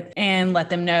want to put it, and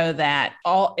let them know that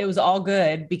it was all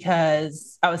good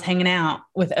because I was hanging out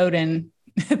with Odin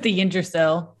at the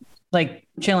Yggdrasil, like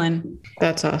chilling.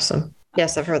 That's awesome.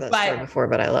 Yes, I've heard that story before,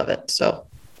 but I love it. So,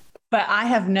 but I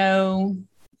have no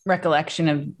recollection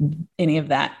of any of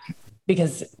that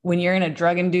because when you're in a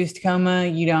drug-induced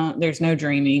coma, there's no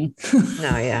dreaming.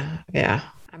 No, yeah.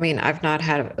 I mean, I've not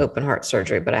had open heart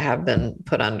surgery, but I have been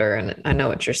put under, and I know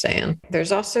what you're saying. There's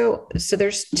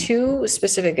two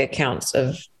specific accounts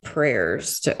of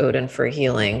prayers to Odin for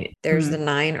healing. There's the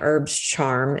 9 herbs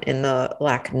charm in the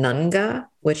Laknunga,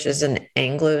 which is an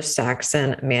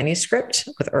Anglo-Saxon manuscript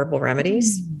with herbal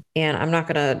remedies. And I'm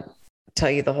not going to tell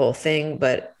you the whole thing,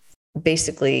 but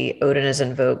basically Odin is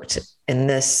invoked in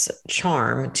this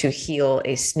charm to heal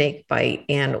a snake bite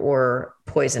and or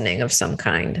poisoning of some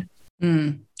kind.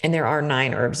 And there are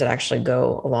 9 herbs that actually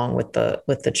go along with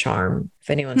the charm.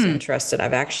 If anyone's interested,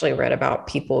 I've actually read about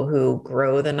people who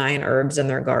grow the 9 herbs in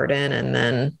their garden and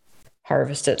then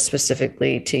harvest it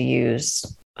specifically to use.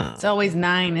 It's always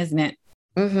 9, isn't it?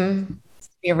 Mm-hmm. It's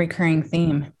a recurring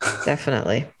theme.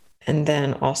 Definitely. And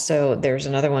then also there's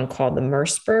another one called the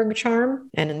Merseburg charm.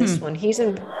 And in this one, he's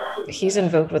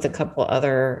invoked with a couple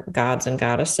other gods and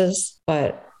goddesses,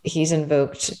 but he's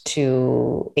invoked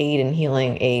to aid in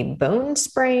healing a bone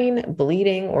sprain,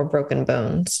 bleeding, or broken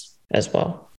bones as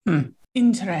well.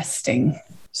 Interesting.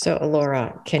 So,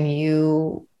 Alora, can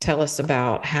you tell us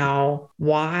about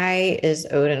why is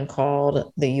Odin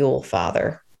called the Yule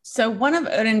Father? So one of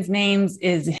Odin's names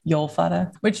is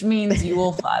Yule-Father, which means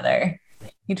Yule Father.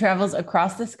 He travels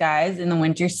across the skies in the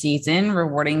winter season,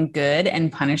 rewarding good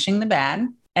and punishing the bad.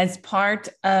 As part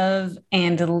of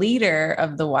and leader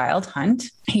of the wild hunt,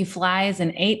 he flies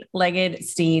an 8-legged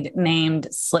steed named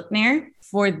Sleipnir.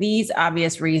 For these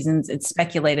obvious reasons, it's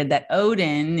speculated that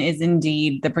Odin is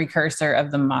indeed the precursor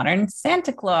of the modern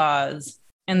Santa Claus,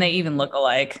 and they even look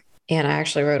alike. And I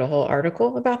actually wrote a whole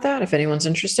article about that. If anyone's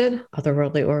interested,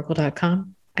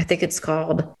 otherworldlyoracle.com. I think it's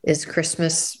called, Is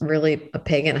Christmas Really a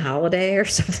Pagan Holiday or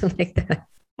something like that?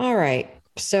 All right.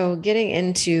 So getting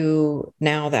into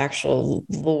now the actual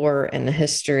lore and the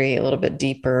history a little bit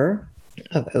deeper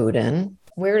of Odin.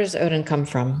 Where does Odin come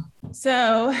from?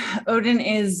 So Odin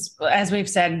is, as we've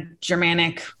said,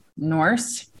 Germanic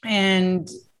Norse. And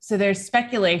so there's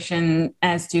speculation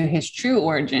as to his true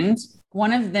origins.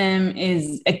 One of them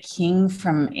is a king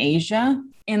from Asia.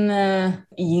 In the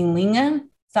Ynglinga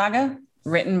saga,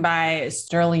 written by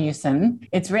Sturluson,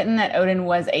 it's written that Odin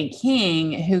was a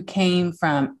king who came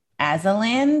from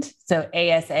Asaland, so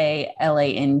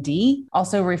Asaland,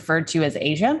 also referred to as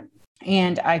Asia.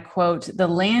 And I quote, the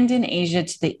land in Asia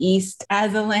to the east,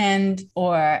 Asaland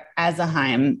or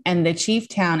Asaheim, and the chief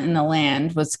town in the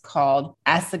land was called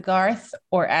Asagarth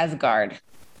or Asgard.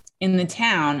 In the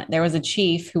town, there was a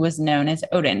chief who was known as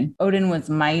Odin. Odin was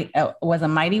a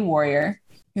mighty warrior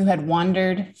who had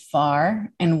wandered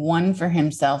far and won for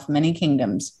himself many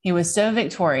kingdoms. He was so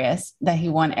victorious that he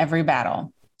won every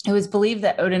battle. It was believed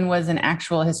that Odin was an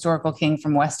actual historical king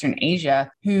from Western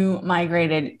Asia who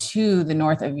migrated to the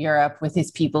north of Europe with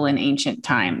his people in ancient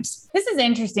times. This is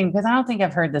interesting because I don't think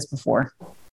I've heard this before.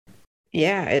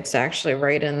 Yeah, it's actually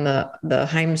right in the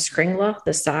Heimskringla,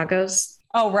 the sagas.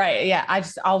 Oh, right. Yeah,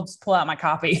 I'll just pull out my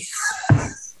copy.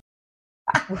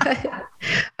 What?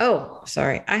 Oh,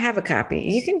 sorry. I have a copy.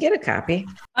 You can get a copy.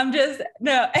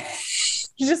 It's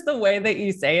just the way that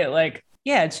you say it, like,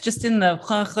 yeah, it's just in the.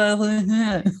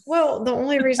 Well, the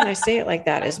only reason I say it like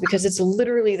that is because it's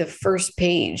literally the first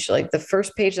page. Like the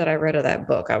first page that I read of that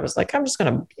book, I was like,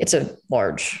 it's a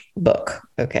large book.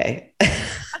 Okay.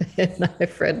 And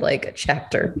I've read like a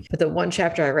chapter, but the one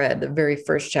chapter I read, the very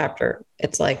first chapter,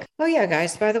 it's like, oh yeah,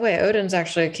 guys, by the way, Odin's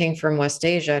actually a king from West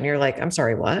Asia. And you're like, I'm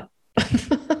sorry, what?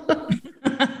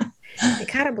 It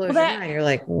kind of blows your mind. You're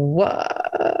like,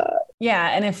 what? Yeah.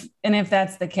 And if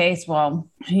that's the case, well,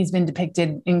 he's been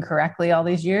depicted incorrectly all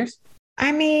these years.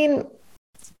 I mean,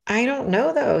 I don't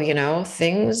know though,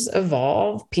 things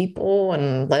evolve, people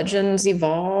and legends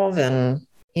evolve, and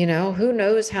who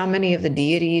knows how many of the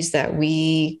deities that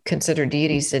we consider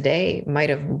deities today might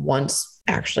have once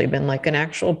actually been like an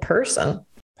actual person.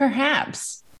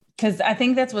 Perhaps. Because I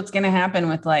think that's what's going to happen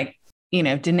with Daenerys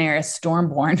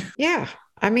Stormborn. Yeah.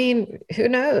 I mean, who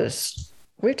knows?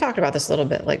 We've talked about this a little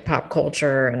bit, like pop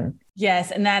culture and.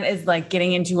 Yes. And that is like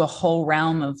getting into a whole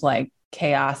realm of like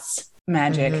chaos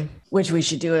magic, which we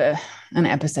should do an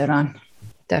episode on.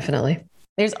 Definitely.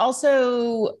 There's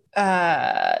also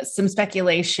some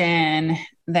speculation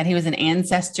that he was an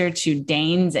ancestor to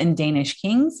Danes and Danish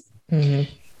kings.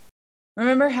 Mm-hmm.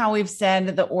 Remember how we've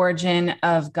said the origin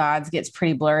of gods gets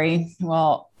pretty blurry?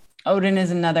 Well, Odin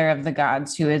is another of the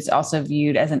gods who is also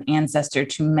viewed as an ancestor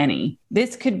to many.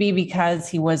 This could be because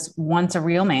he was once a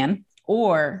real man,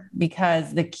 or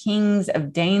because the kings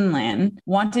of Daneland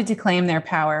wanted to claim their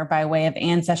power by way of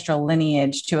ancestral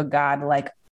lineage to a god like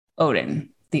Odin,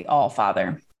 the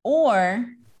All-Father, or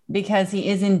because he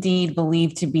is indeed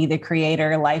believed to be the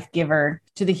creator, life giver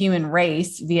to the human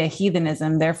race via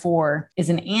heathenism, therefore is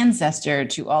an ancestor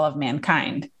to all of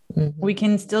mankind. Mm-hmm. We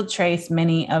can still trace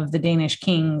many of the Danish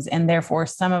kings and therefore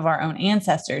some of our own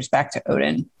ancestors back to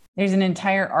Odin. There's an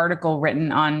entire article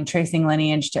written on tracing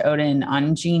lineage to Odin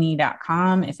on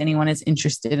genie.com if anyone is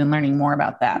interested in learning more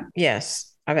about that.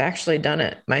 Yes, I've actually done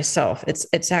it myself.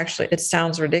 It's actually, it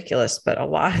sounds ridiculous, but a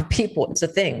lot of people, it's a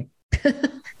thing.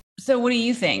 So what do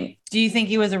you think? Do you think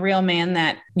he was a real man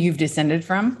that you've descended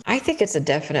from? I think it's a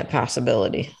definite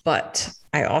possibility, but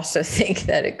I also think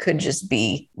that it could just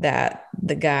be that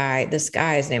this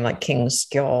guy is named like King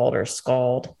Skjold or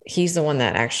Skald. He's the one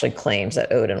that actually claims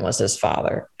that Odin was his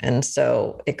father. And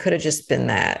so it could have just been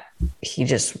that he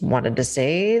just wanted to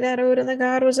say that Odin the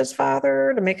god was his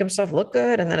father to make himself look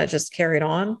good. And then it just carried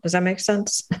on. Does that make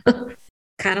sense?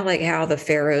 Kind of like how the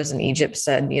pharaohs in Egypt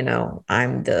said,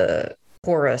 I'm the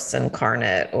Horus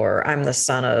incarnate, or I'm the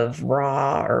son of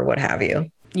Ra, or what have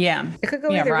you. Yeah. It could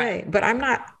go either way, but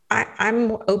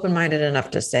I'm open-minded enough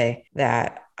to say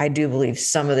that I do believe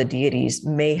some of the deities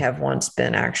may have once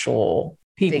been actual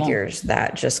figures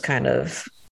that just kind of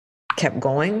kept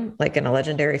going like in a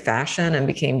legendary fashion and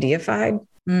became deified.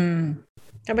 How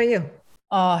about you?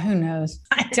 Oh, who knows?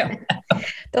 I don't know.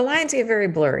 The lines get very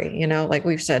blurry, like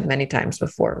we've said many times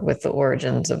before with the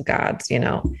origins of gods,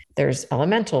 there's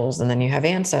elementals, and then you have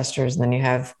ancestors, and then you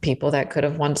have people that could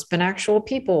have once been actual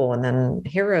people, and then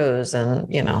heroes, and,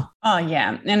 Oh,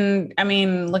 yeah. And I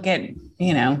mean, look at,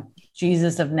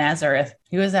 Jesus of Nazareth.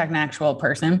 He was an actual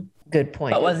person. Good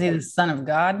point. But was he the son of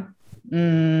God?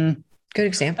 Good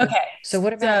example. Okay. So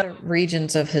what about the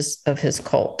regions of his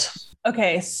cult?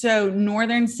 Okay, so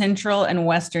Northern, Central, and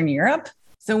Western Europe.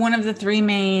 So one of the three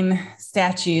main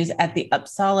statues at the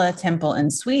Uppsala Temple in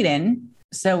Sweden.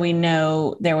 So we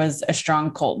know there was a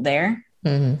strong cult there.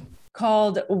 Mm-hmm.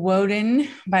 Called Woden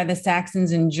by the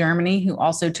Saxons in Germany, who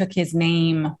also took his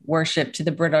name worship to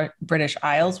the British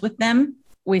Isles with them.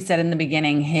 We said in the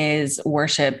beginning, his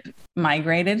worship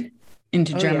migrated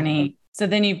into Germany. Yeah. So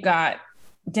then you've got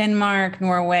Denmark,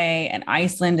 Norway, and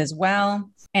Iceland as well.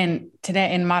 And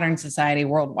today in modern society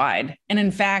worldwide. And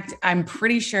in fact, I'm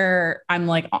pretty sure, I'm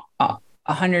like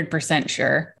 100%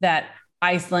 sure that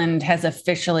Iceland has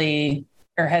officially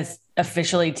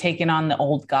taken on the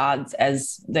old gods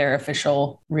as their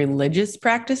official religious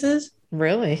practices.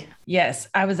 Really? Yes.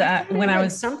 I was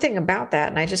something about that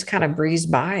and I just kind of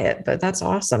breezed by it, but that's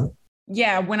awesome.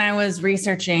 Yeah. When I was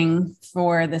researching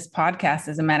for this podcast,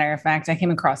 as a matter of fact, I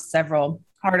came across several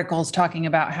articles talking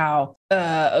about how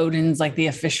Odin's like the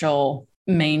official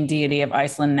main deity of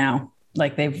Iceland now.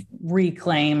 Like they've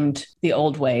reclaimed the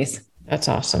old ways. That's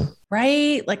awesome.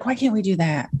 Right? Like, why can't we do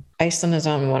that? Iceland is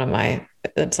on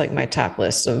it's like my top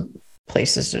list of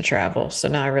places to travel. So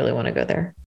now I really want to go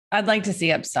there. I'd like to see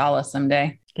Uppsala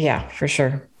someday. Yeah, for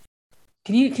sure.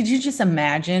 Could you just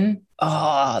imagine?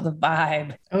 Oh, the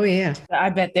vibe. Oh yeah. I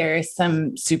bet there is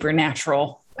some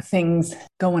supernatural things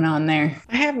going on there.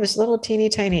 I have this little teeny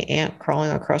tiny ant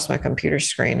crawling across my computer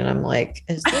screen and I'm like,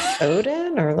 is this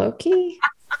Odin or Loki?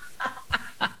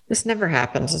 This never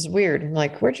happens. It's weird. I'm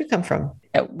like, where'd you come from?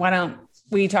 Why don't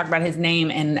we talk about his name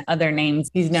and other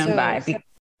names he's known by?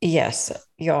 Yes,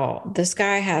 y'all, this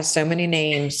guy has so many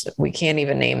names. We can't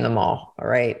even name them all. All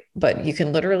right. But you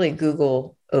can literally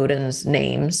Google Odin's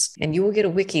names and you will get a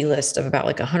wiki list of about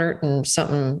like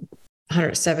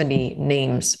 170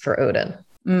 names for Odin.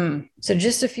 So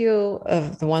just a few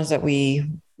of the ones that we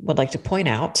would like to point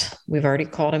out. We've already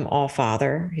called him All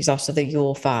Father. He's also the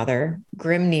Yule Father.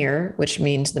 Grimnir, which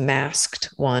means the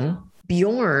masked one.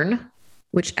 Bjorn,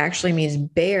 which actually means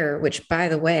bear, which, by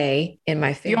the way, in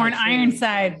my family Bjorn tree,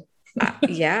 Ironside.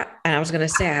 yeah. And I was going to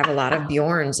say, I have a lot of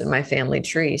Bjorns in my family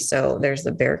tree. So there's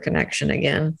the bear connection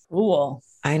again. Cool.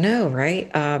 I know,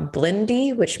 right?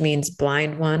 Blindy, which means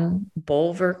blind one.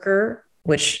 Bulwarker,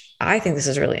 which I think this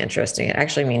is really interesting. It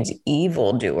actually means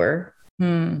evildoer.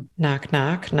 Knock,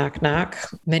 knock, knock, knock.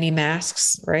 Many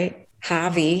masks, right?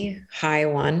 Havi, high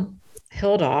one.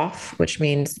 Hildolf, which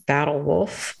means battle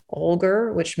wolf.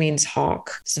 Olger, which means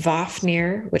hawk.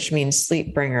 Svafnir, which means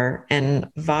sleep bringer.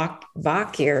 And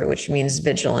Vakir, which means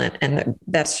vigilant. And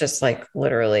that's just like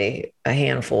literally a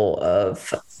handful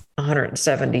of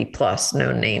 170 plus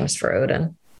known names for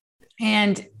Odin.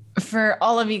 And for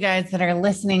all of you guys that are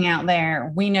listening out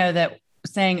there, we know that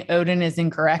saying Odin is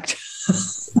incorrect.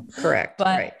 Correct.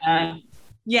 But right.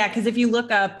 Yeah, because if you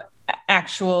look up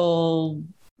actual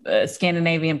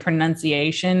Scandinavian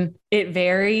pronunciation, it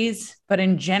varies. But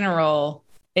in general,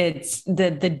 it's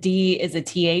the D is a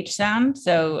TH sound.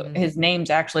 So his name's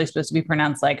actually supposed to be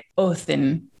pronounced like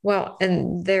Othin. Well,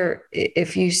 and there,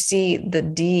 if you see the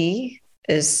D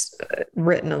is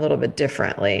written a little bit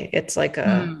differently. It's like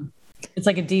a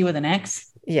D with an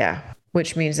X. Yeah.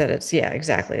 Which means that it's, yeah,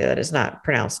 exactly. That is not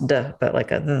pronounced duh, but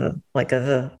like a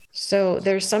the. So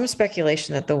there's some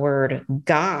speculation that the word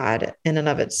God in and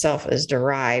of itself is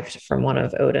derived from one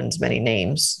of Odin's many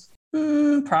names.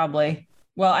 Probably.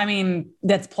 Well, I mean,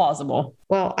 that's plausible.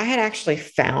 Well, I had actually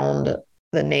found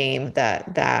the name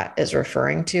that is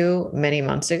referring to many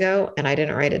months ago, and I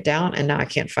didn't write it down, and now I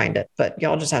can't find it, but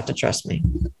y'all just have to trust me.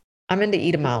 I'm into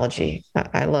etymology.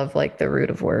 I love like the root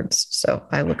of words. So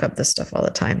I look up this stuff all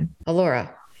the time.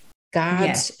 Alora,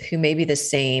 gods who may be the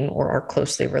same or are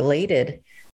closely related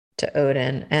to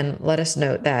Odin. And let us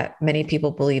note that many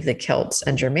people believe the Celts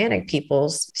and Germanic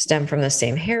peoples stem from the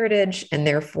same heritage, and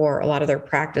therefore a lot of their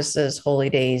practices, holy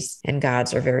days, and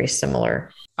gods are very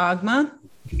similar. Agma,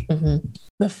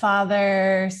 the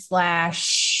father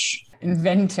 /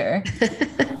 inventor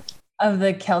of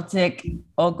the Celtic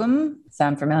Ogum,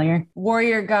 sound familiar?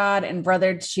 Warrior god and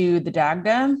brother to the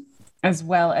Dagda, as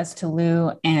well as to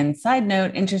Lu. And side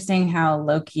note, interesting how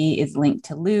Loki is linked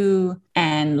to Lu,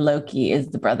 and Loki is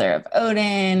the brother of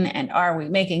Odin. And are we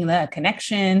making the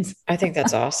connections? I think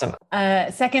that's awesome.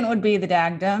 Second would be the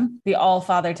Dagda, the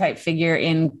all-father type figure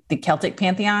in the Celtic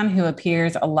pantheon, who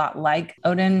appears a lot like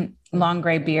Odin, long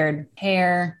gray beard,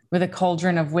 hair, with a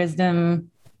cauldron of wisdom.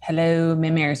 Hello,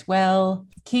 Mimir's well,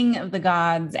 king of the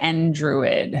gods and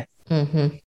druid.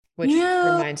 Which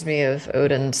reminds me of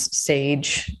Odin's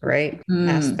sage, right?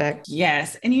 Aspect.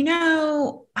 Yes. And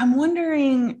I'm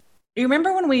wondering, you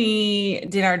remember when we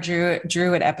did our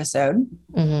druid episode,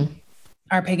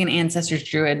 our pagan ancestors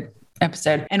druid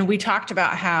episode, and we talked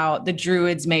about how the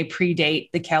druids may predate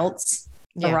the Celts'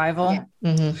 arrival?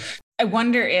 Yeah. I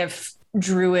wonder if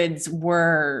druids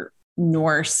were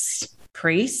Norse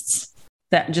priests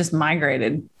that just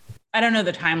migrated. I don't know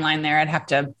the timeline there. I'd have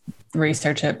to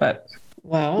research it, but.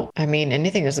 Well, I mean,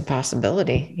 anything is a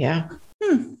possibility. Yeah.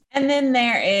 And then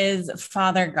there is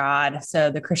Father God. So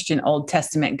the Christian Old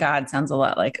Testament God sounds a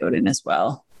lot like Odin as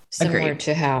well. Similar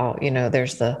to how,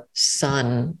 there's the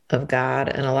Son of God,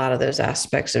 and a lot of those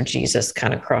aspects of Jesus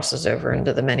kind of crosses over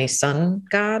into the many sun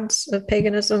gods of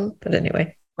paganism. But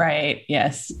anyway. Right.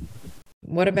 Yes.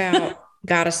 What about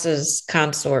goddesses,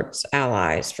 consorts,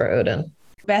 allies for Odin?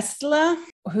 Bestla,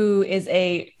 who is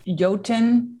a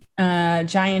Jotun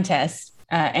giantess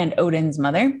and Odin's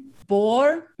mother.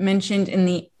 Bor, mentioned in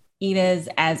the Eddas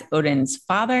as Odin's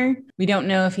father. We don't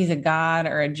know if he's a god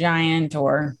or a giant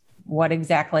or what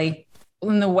exactly.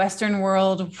 In the Western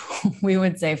world, we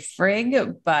would say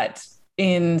Frigg, but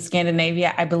in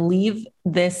Scandinavia, I believe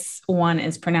this one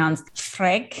is pronounced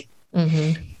Frigg,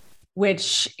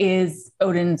 which is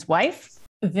Odin's wife.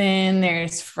 Then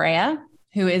there's Freya,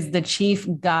 who is the chief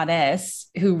goddess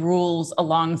who rules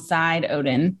alongside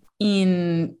Odin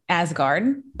in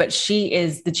Asgard, but she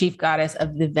is the chief goddess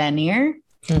of the Vanir,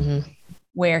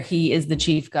 where he is the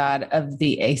chief god of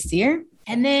the Aesir.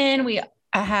 And then we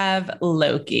have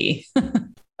Loki.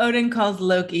 Odin calls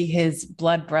Loki his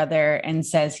blood brother and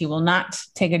says he will not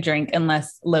take a drink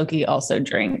unless Loki also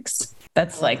drinks.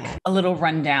 That's like a little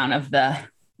rundown of the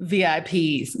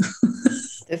VIPs.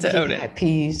 The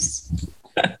VIPs.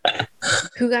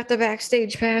 Who got the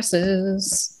backstage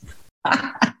passes?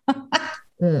 I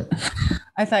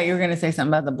thought you were going to say something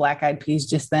about the Black Eyed Peas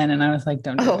just then. And I was like,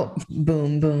 don't do it.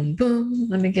 Boom, boom, boom.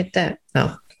 Let me get that.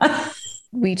 Oh.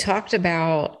 We talked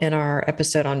about in our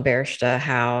episode on Bershta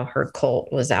how her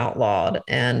cult was outlawed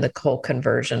and the cult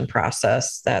conversion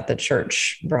process that the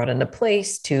church brought into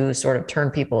place to sort of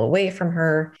turn people away from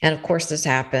her. And of course, this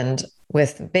happened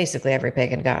with basically every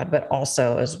pagan god, but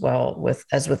also as well with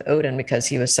Odin, because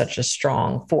he was such a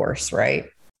strong force, right?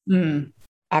 Mm.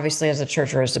 Obviously, as the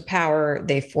church rose to power,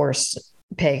 they forced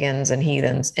pagans and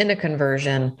heathens into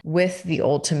conversion with the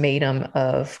ultimatum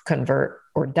of convert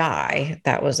or die.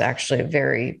 That was actually a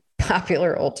very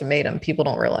popular ultimatum. People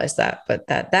don't realize that, but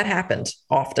that happened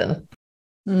often.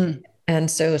 Mm. And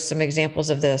so some examples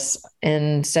of this: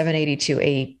 in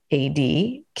 782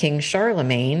 AD, King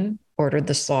Charlemagne ordered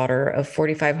the slaughter of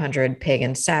 4,500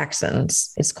 pagan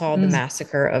Saxons. It's called the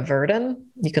Massacre of Verdun.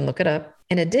 You can look it up.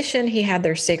 In addition, he had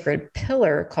their sacred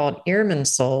pillar called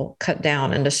Irminsul cut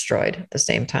down and destroyed at the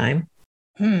same time.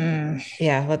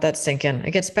 Yeah, let that sink in.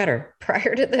 It gets better.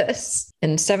 Prior to this,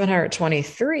 in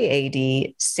 723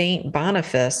 AD, Saint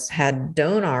Boniface had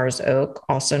Donar's oak,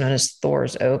 also known as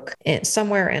Thor's oak,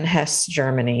 somewhere in Hesse,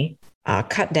 Germany,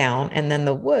 cut down, and then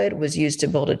the wood was used to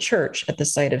build a church at the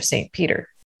site of Saint Peter.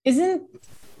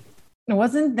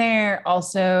 Wasn't there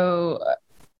also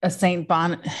a Saint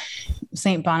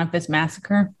Boniface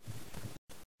massacre?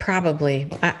 Probably.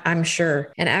 I'm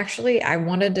sure. And actually,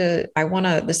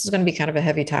 this is going to be kind of a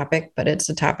heavy topic, but it's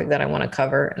a topic that I want to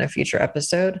cover in a future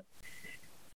episode,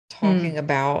 talking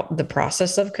about the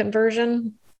process of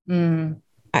conversion.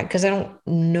 Because I don't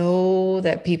know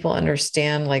that people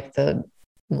understand like the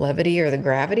levity or the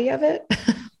gravity of it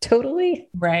totally.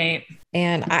 Right.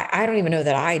 And I don't even know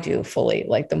that I do fully.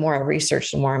 Like the more I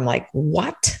research, the more I'm like,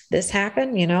 what? This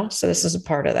happened, you know? So this is a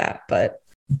part of that.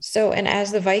 And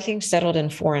as the Vikings settled in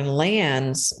foreign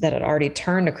lands that had already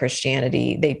turned to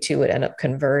Christianity, they too would end up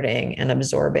converting and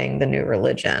absorbing the new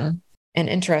religion. And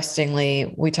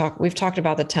interestingly, we've talked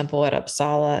about the temple at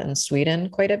Uppsala in Sweden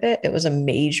quite a bit. It was a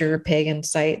major pagan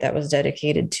site that was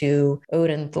dedicated to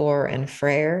Odin, Thor, and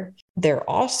Freyr. There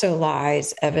also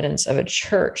lies evidence of a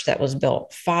church that was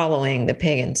built following the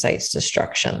pagan site's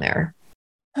destruction there.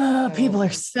 Oh, people are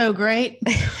so great.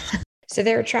 So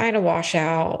they were trying to wash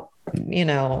out,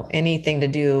 anything to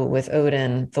do with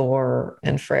Odin, Thor,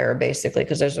 and Freyr, basically,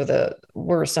 because those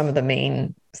were some of the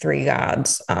main three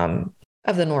gods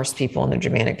of the Norse people and the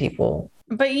Germanic people.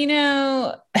 But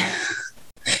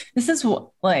this is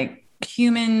like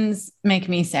humans make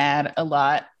me sad a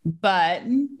lot, but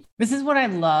this is what I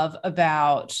love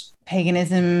about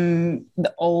paganism,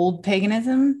 the old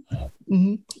paganism.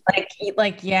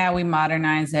 Like, yeah, we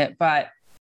modernize it, but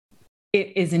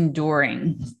it is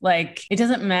enduring. Like, it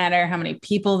doesn't matter how many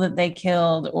people that they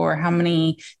killed or how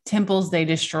many temples they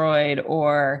destroyed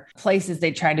or places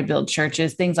they tried to build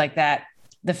churches, things like that.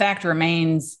 The fact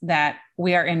remains that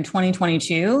we are in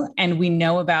 2022 and we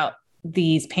know about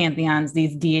these pantheons,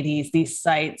 these deities, these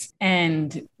sites,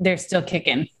 and they're still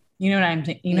kicking. You know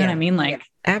what I mean? Like,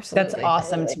 absolutely. That's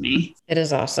awesome to me. It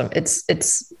is awesome.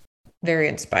 It's very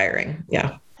inspiring.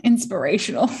 Yeah.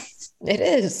 Inspirational. It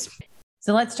is.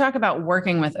 So let's talk about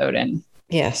working with Odin.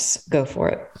 Yes, go for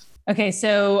it. Okay,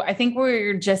 so I think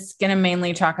we're just going to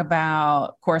mainly talk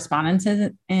about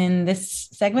correspondences in this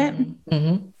segment.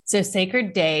 Mm-hmm. So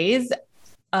sacred days,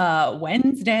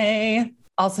 Wednesday,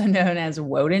 also known as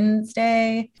Woden's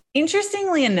Day.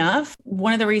 Interestingly enough,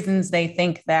 one of the reasons they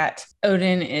think that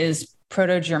Odin is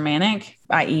Proto-Germanic,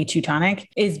 i.e. Teutonic,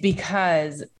 is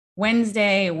because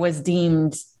Wednesday was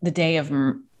deemed the day of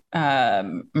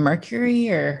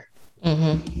Mercury or...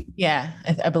 Mm-hmm. Yeah,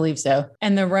 I believe so.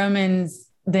 And the Romans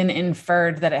then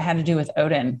inferred that it had to do with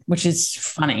Odin, which is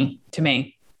funny to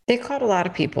me. They called a lot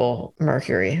of people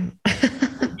Mercury.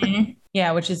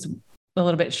 Yeah, which is a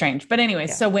little bit strange. But anyway,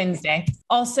 So Wednesday.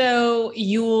 Also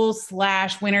Yule /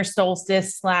 winter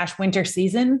solstice / winter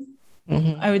season,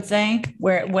 I would say,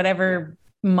 where whatever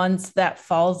months that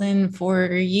falls in for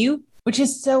you, which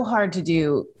is so hard to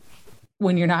do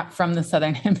when you're not from the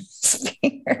Southern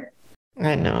Hemisphere.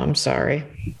 I know. I'm sorry.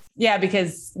 Yeah,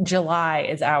 because July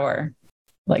is our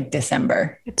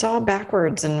December. It's all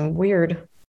backwards and weird.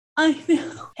 I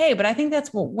know. Hey, but I think that's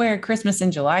where Christmas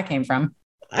in July came from.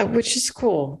 Which is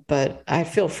cool, but I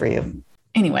feel for you.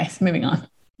 Anyways, moving on.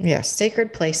 Yeah,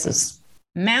 sacred places.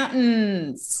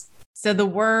 Mountains. So the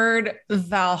word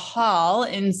Valhall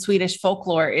in Swedish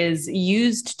folklore is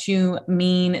used to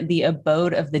mean the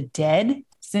abode of the dead.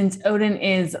 Since Odin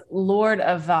is Lord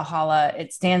of Valhalla,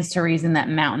 it stands to reason that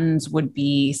mountains would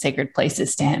be sacred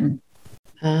places to him.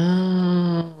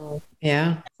 Oh,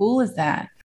 yeah. How cool is that?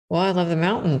 Well, I love the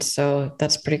mountains, so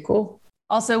that's pretty cool.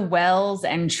 Also, wells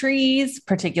and trees,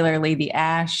 particularly the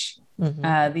ash.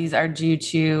 Mm-hmm. These are due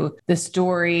to the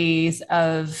stories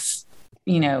of,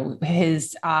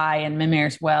 his eye and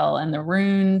Mimir's well and the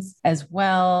runes as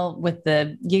well with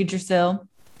the Yggdrasil.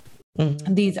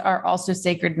 Mm-hmm. These are also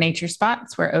sacred nature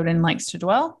spots where Odin likes to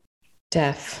dwell.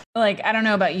 I don't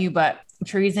know about you, but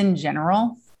trees in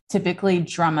general typically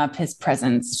drum up his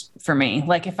presence for me.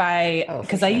 Like if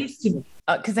because I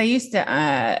used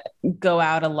to go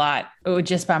out a lot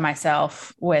just by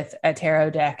myself with a tarot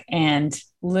deck and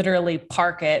literally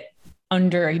park it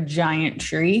under a giant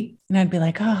tree. And I'd be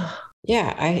like, oh,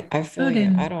 yeah, I feel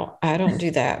you. I don't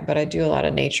do that, but I do a lot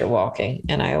of nature walking,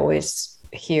 and I always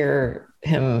hear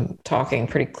him talking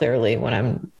pretty clearly when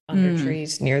I'm under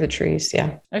trees, near the trees.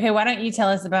 Yeah. Okay. Why don't you tell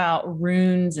us about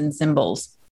runes and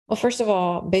symbols? Well, first of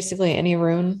all, basically any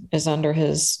rune is under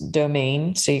his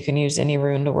domain, so you can use any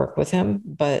rune to work with him.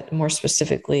 But more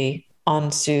specifically,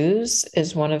 Ansuz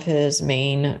is one of his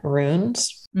main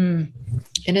runes. In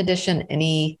addition,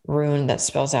 any rune that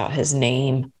spells out his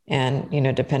name, and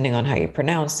depending on how you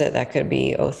pronounce it, that could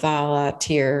be Othala,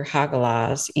 Tyr,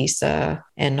 Hagalaz, Isa,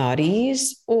 and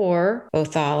Nariz, or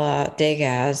Othala,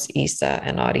 Dagaz, Isa,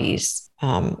 and Nariz.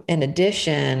 In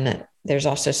addition, there's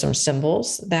also some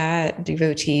symbols that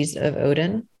devotees of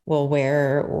Odin will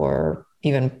wear or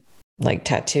even like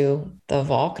tattoo. The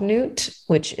Valknut,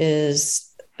 which is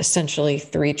essentially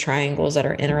 3 triangles that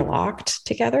are interlocked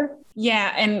together.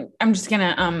 Yeah. And I'm just going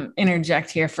to interject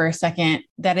here for a second.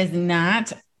 That is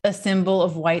not a symbol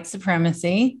of white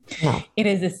supremacy. No. It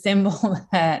is a symbol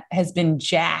that has been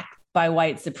jacked by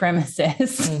white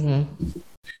supremacists. Mm-hmm.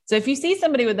 So if you see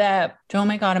somebody with that, don't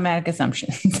make automatic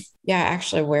assumptions. Yeah, I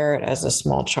actually wear it as a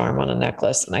small charm on a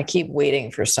necklace, and I keep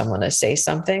waiting for someone to say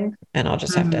something, and I'll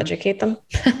just have to educate them.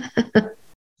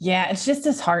 Yeah, it's just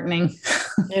disheartening.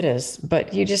 It is,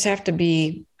 but you just have to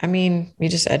you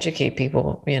just educate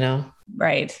people,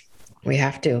 Right. We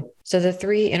have to. So the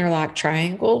 3 interlocked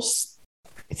triangles,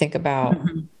 you think about,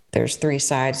 there's 3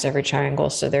 sides to every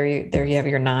triangle. So there you have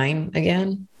your 9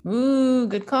 again. Ooh,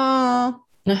 good call.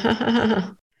 You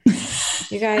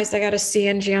guys, I got a C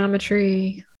in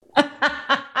geometry.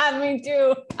 Me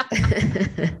too.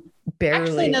 Barely.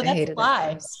 Actually, no, that's a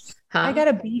lie. Huh? I got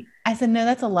a B. I said, no,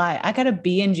 that's a lie. I got a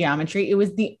B in geometry. It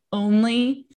was the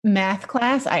only math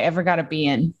class I ever got a B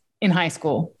in high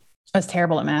school. I was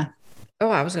terrible at math. Oh,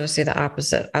 I was going to say the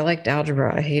opposite. I liked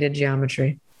algebra. I hated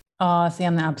geometry. Oh, see,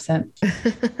 I'm the opposite.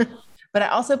 But I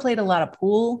also played a lot of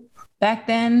pool back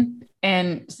then.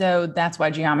 And so that's why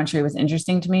geometry was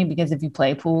interesting to me, because if you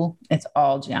play pool, it's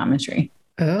all geometry.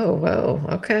 Oh, whoa.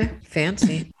 Okay.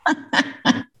 Fancy.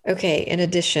 Okay. In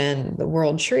addition, the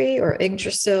world tree or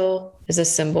Yggdrasil is a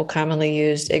symbol commonly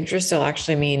used. Yggdrasil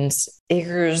actually means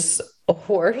Yggr's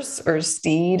horse or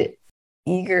steed.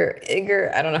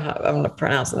 Ygr. I don't know how I'm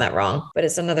pronouncing that wrong, but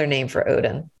it's another name for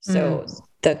Odin. So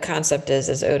the concept is,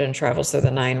 as Odin travels through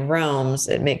the 9 realms,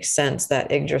 it makes sense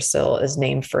that Yggdrasil is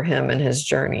named for him and his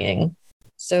journeying.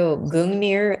 So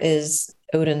Gungnir is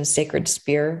Odin's sacred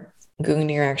spear.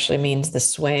 Gungnir actually means the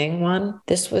swaying one.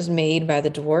 This was made by the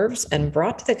dwarves and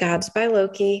brought to the gods by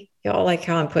Loki. Y'all like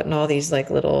how I'm putting all these like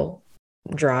little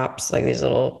drops, like these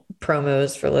little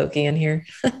promos for Loki in here?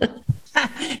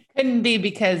 Couldn't be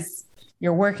because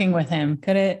you're working with him,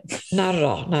 could it? Not at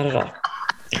all. Not at all.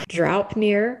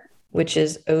 Draupnir, which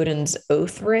is Odin's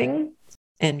oath ring.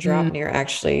 And Draupnir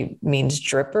actually means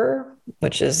dripper,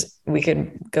 which is, we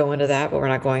could go into that, but we're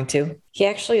not going to. He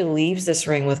actually leaves this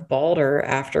ring with Balder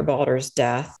after Balder's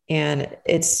death, and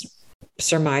it's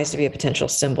surmised to be a potential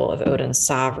symbol of Odin's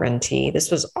sovereignty.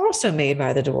 This was also made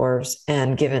by the dwarves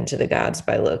and given to the gods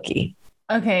by Loki.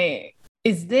 Okay.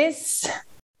 Is this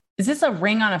a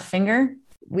ring on a finger?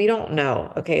 We don't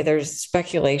know. Okay. There's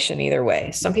speculation either way.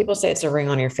 Some people say it's a ring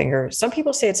on your finger. Some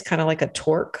people say it's kind of like a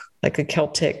torque, like a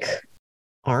Celtic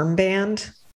armband.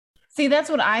 See,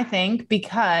 that's what I think,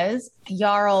 because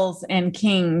jarls and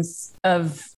kings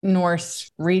of Norse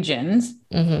regions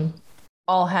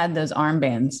all had those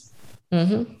armbands.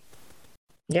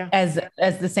 Yeah. As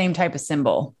the same type of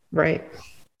symbol. Right.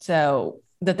 So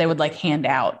that they would like hand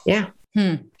out. Yeah.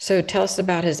 So tell us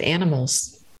about his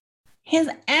animals. His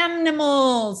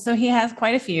animals. So he has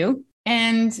quite a few.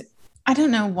 And I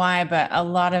don't know why, but a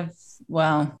lot of,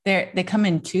 they come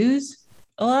in twos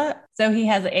a lot. So he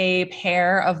has a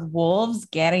pair of wolves,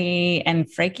 Geri and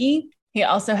Freki. He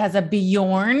also has a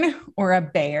Bjorn, or a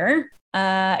bear.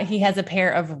 He has a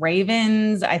pair of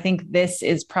ravens. I think this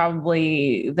is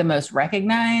probably the most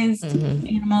recognized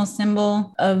animal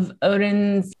symbol of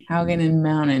Odin's. Haugen and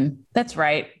Mountain. That's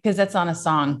right, because that's on a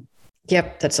song.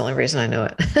 Yep, that's the only reason I know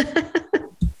it.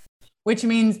 Which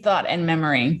means thought and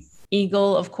memory.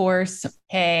 Eagle, of course.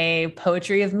 Hey,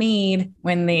 poetry of Mead,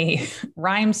 when the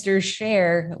rhymester's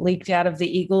share leaked out of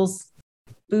the eagle's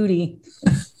booty.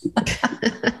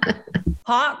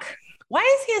 Hawk. Why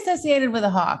is he associated with a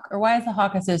hawk? Or why is the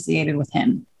hawk associated with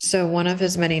him? So one of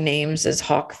his many names is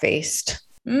Hawk-faced.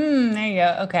 There you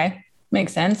go. Okay.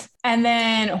 makes sense. And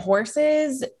then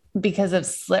horses, because of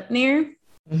Sleipnir.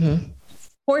 Mm-hmm.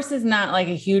 Horse is not like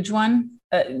a huge one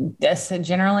that's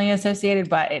generally associated,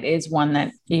 but it is one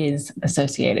that is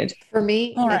associated. For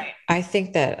me, All right. I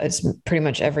think that it's pretty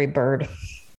much every bird.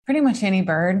 Pretty much any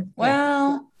bird.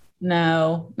 Well,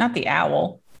 no, not the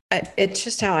owl. It's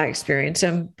just how I experience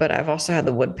him, but I've also had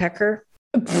the woodpecker.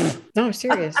 No, I'm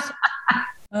serious.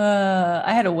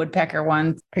 I had a woodpecker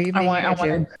once. Are you making a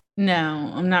joke?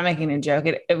 No, I'm not making a joke.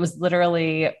 It was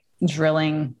literally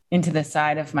drilling into the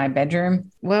side of my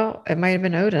bedroom. Well, it might have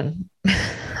been Odin.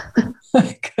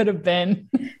 It could have been.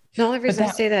 The only reason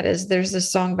I say that is there's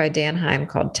this song by Dan Heim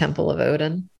called Temple of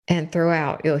Odin. And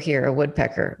throughout, you'll hear a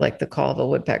woodpecker, like the call of a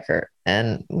woodpecker.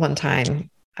 And one time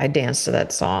I danced to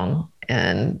that song,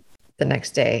 and the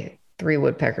next day, 3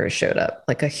 woodpeckers showed up,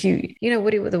 like a huge,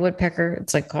 Woody with the woodpecker.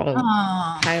 It's like called a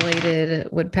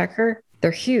highlighted woodpecker.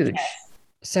 They're huge. Yes.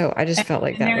 So I just felt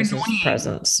like that was his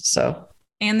presence. So,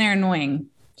 and they're annoying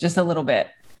just a little bit.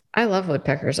 I love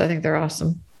woodpeckers. I think they're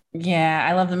awesome. Yeah,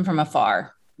 I love them from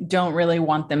afar. Don't really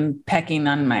want them pecking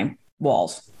on my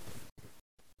walls.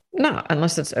 No,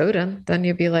 unless it's Odin, then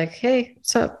you'd be like, hey,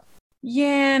 what's up?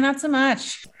 Yeah, not so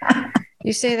much.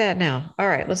 You say that now. All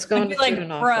right, let's go into food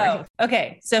and offerings.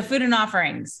 Okay, so food and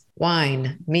offerings.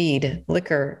 Wine, mead,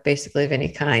 liquor, basically of any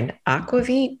kind.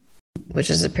 Aquavit, which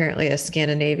is apparently a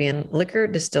Scandinavian liquor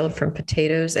distilled from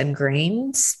potatoes and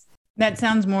grains. That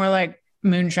sounds more like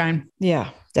moonshine. Yeah,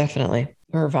 definitely.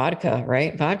 Or vodka,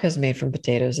 right? Vodka's made from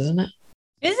potatoes, isn't it?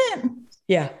 Is it?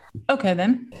 Yeah. Okay,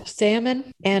 then.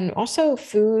 Salmon, and also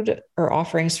food or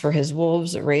offerings for his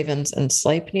wolves, ravens, and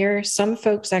Sleipnir. Some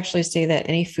folks actually say that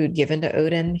any food given to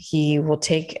Odin, he will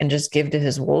take and just give to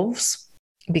his wolves,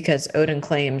 because Odin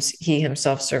claims he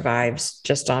himself survives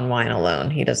just on wine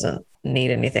alone. He doesn't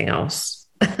need anything else.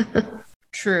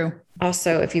 True.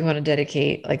 Also, if you want to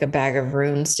dedicate like a bag of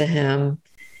runes to him,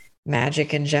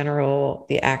 magic in general,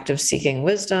 the act of seeking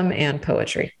wisdom, and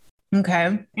poetry.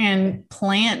 Okay. And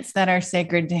plants that are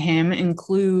sacred to him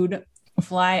include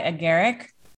fly agaric.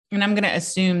 And I'm going to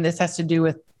assume this has to do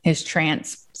with his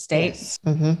trance state. Yes.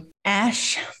 Mm-hmm.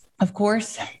 Ash, of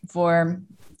course, for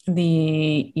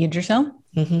the Yggdrasil.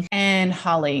 Mm-hmm. And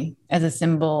holly as a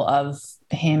symbol of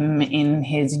him in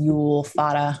his Yule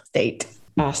Fata state.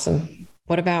 Awesome.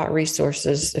 What about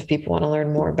resources if people want to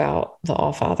learn more about the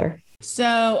Allfather?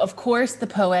 So, of course, the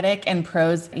poetic and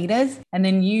prose Eddas. And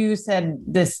then you said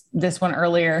this one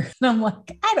earlier. And I'm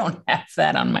like, I don't have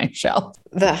that on my shelf.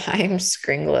 The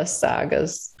Heimskringla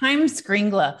sagas.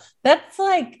 Heimskringla.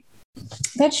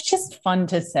 That's just fun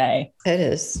to say. It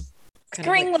is.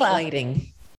 Skringla.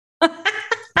 Like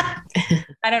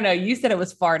I don't know. You said it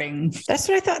was farting. That's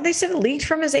what I thought. They said it leaked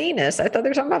from his anus. I thought they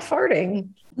were talking about farting.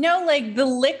 No, like the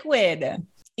liquid.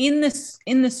 In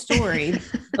the story,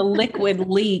 the liquid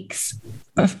leaks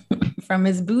from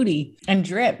his booty and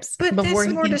drips. But that's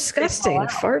more disgusting.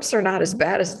 Farts are not as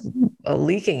bad as a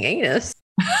leaking anus.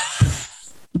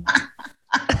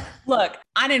 Look,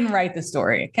 I didn't write the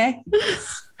story, okay?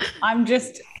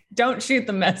 Don't shoot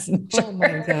the messenger. Oh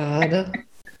my God.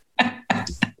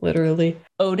 Literally.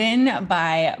 Odin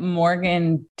by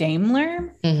Morgan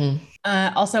Daimler. Mm-hmm.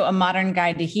 Also, A Modern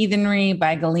Guide to Heathenry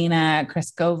by Galina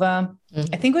Kreskova.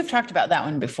 Mm-hmm. I think we've talked about that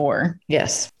one before.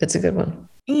 Yes, it's a good one.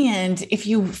 And if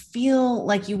you feel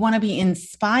like you want to be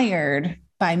inspired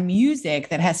by music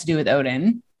that has to do with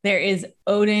Odin, there is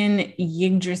Odin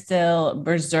Yggdrasil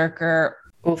Berserker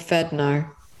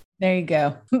Ulfednar. There you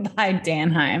go. By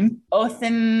Dan Heim.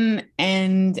 Othin,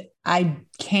 and I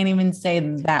can't even say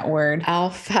that word.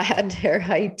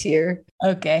 Alfaderheitir.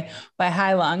 Okay. By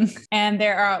Heilung. And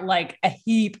there are like a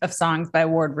heap of songs by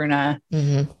Wardruna,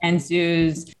 and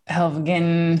Zeus,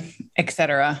 Helvgen,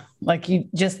 etc. Like you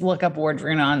just look up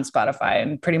Wardruna on Spotify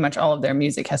and pretty much all of their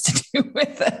music has to do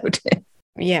with Odin.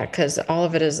 Yeah, because all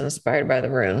of it is inspired by the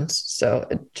runes. So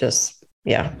it just...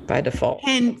 Yeah, by default.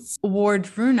 Hence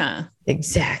Wardruna.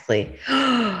 Exactly.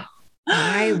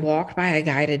 I walked by a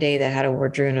guy today that had a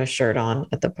Wardruna shirt on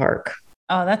at the park.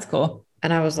 Oh, that's cool.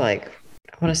 And I was like,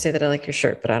 I want to say that I like your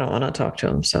shirt, but I don't want to talk to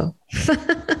him. So.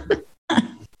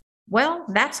 Well,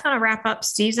 that's going to wrap up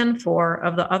season 4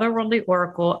 of the Otherworldly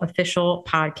Oracle official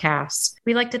podcast.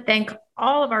 We'd like to thank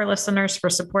all of our listeners for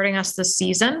supporting us this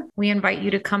season. We invite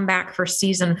you to come back for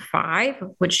season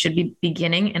 5, which should be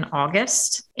beginning in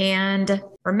August. And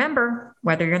remember,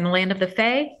 whether you're in the land of the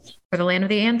Fae or the land of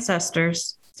the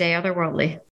ancestors, stay otherworldly.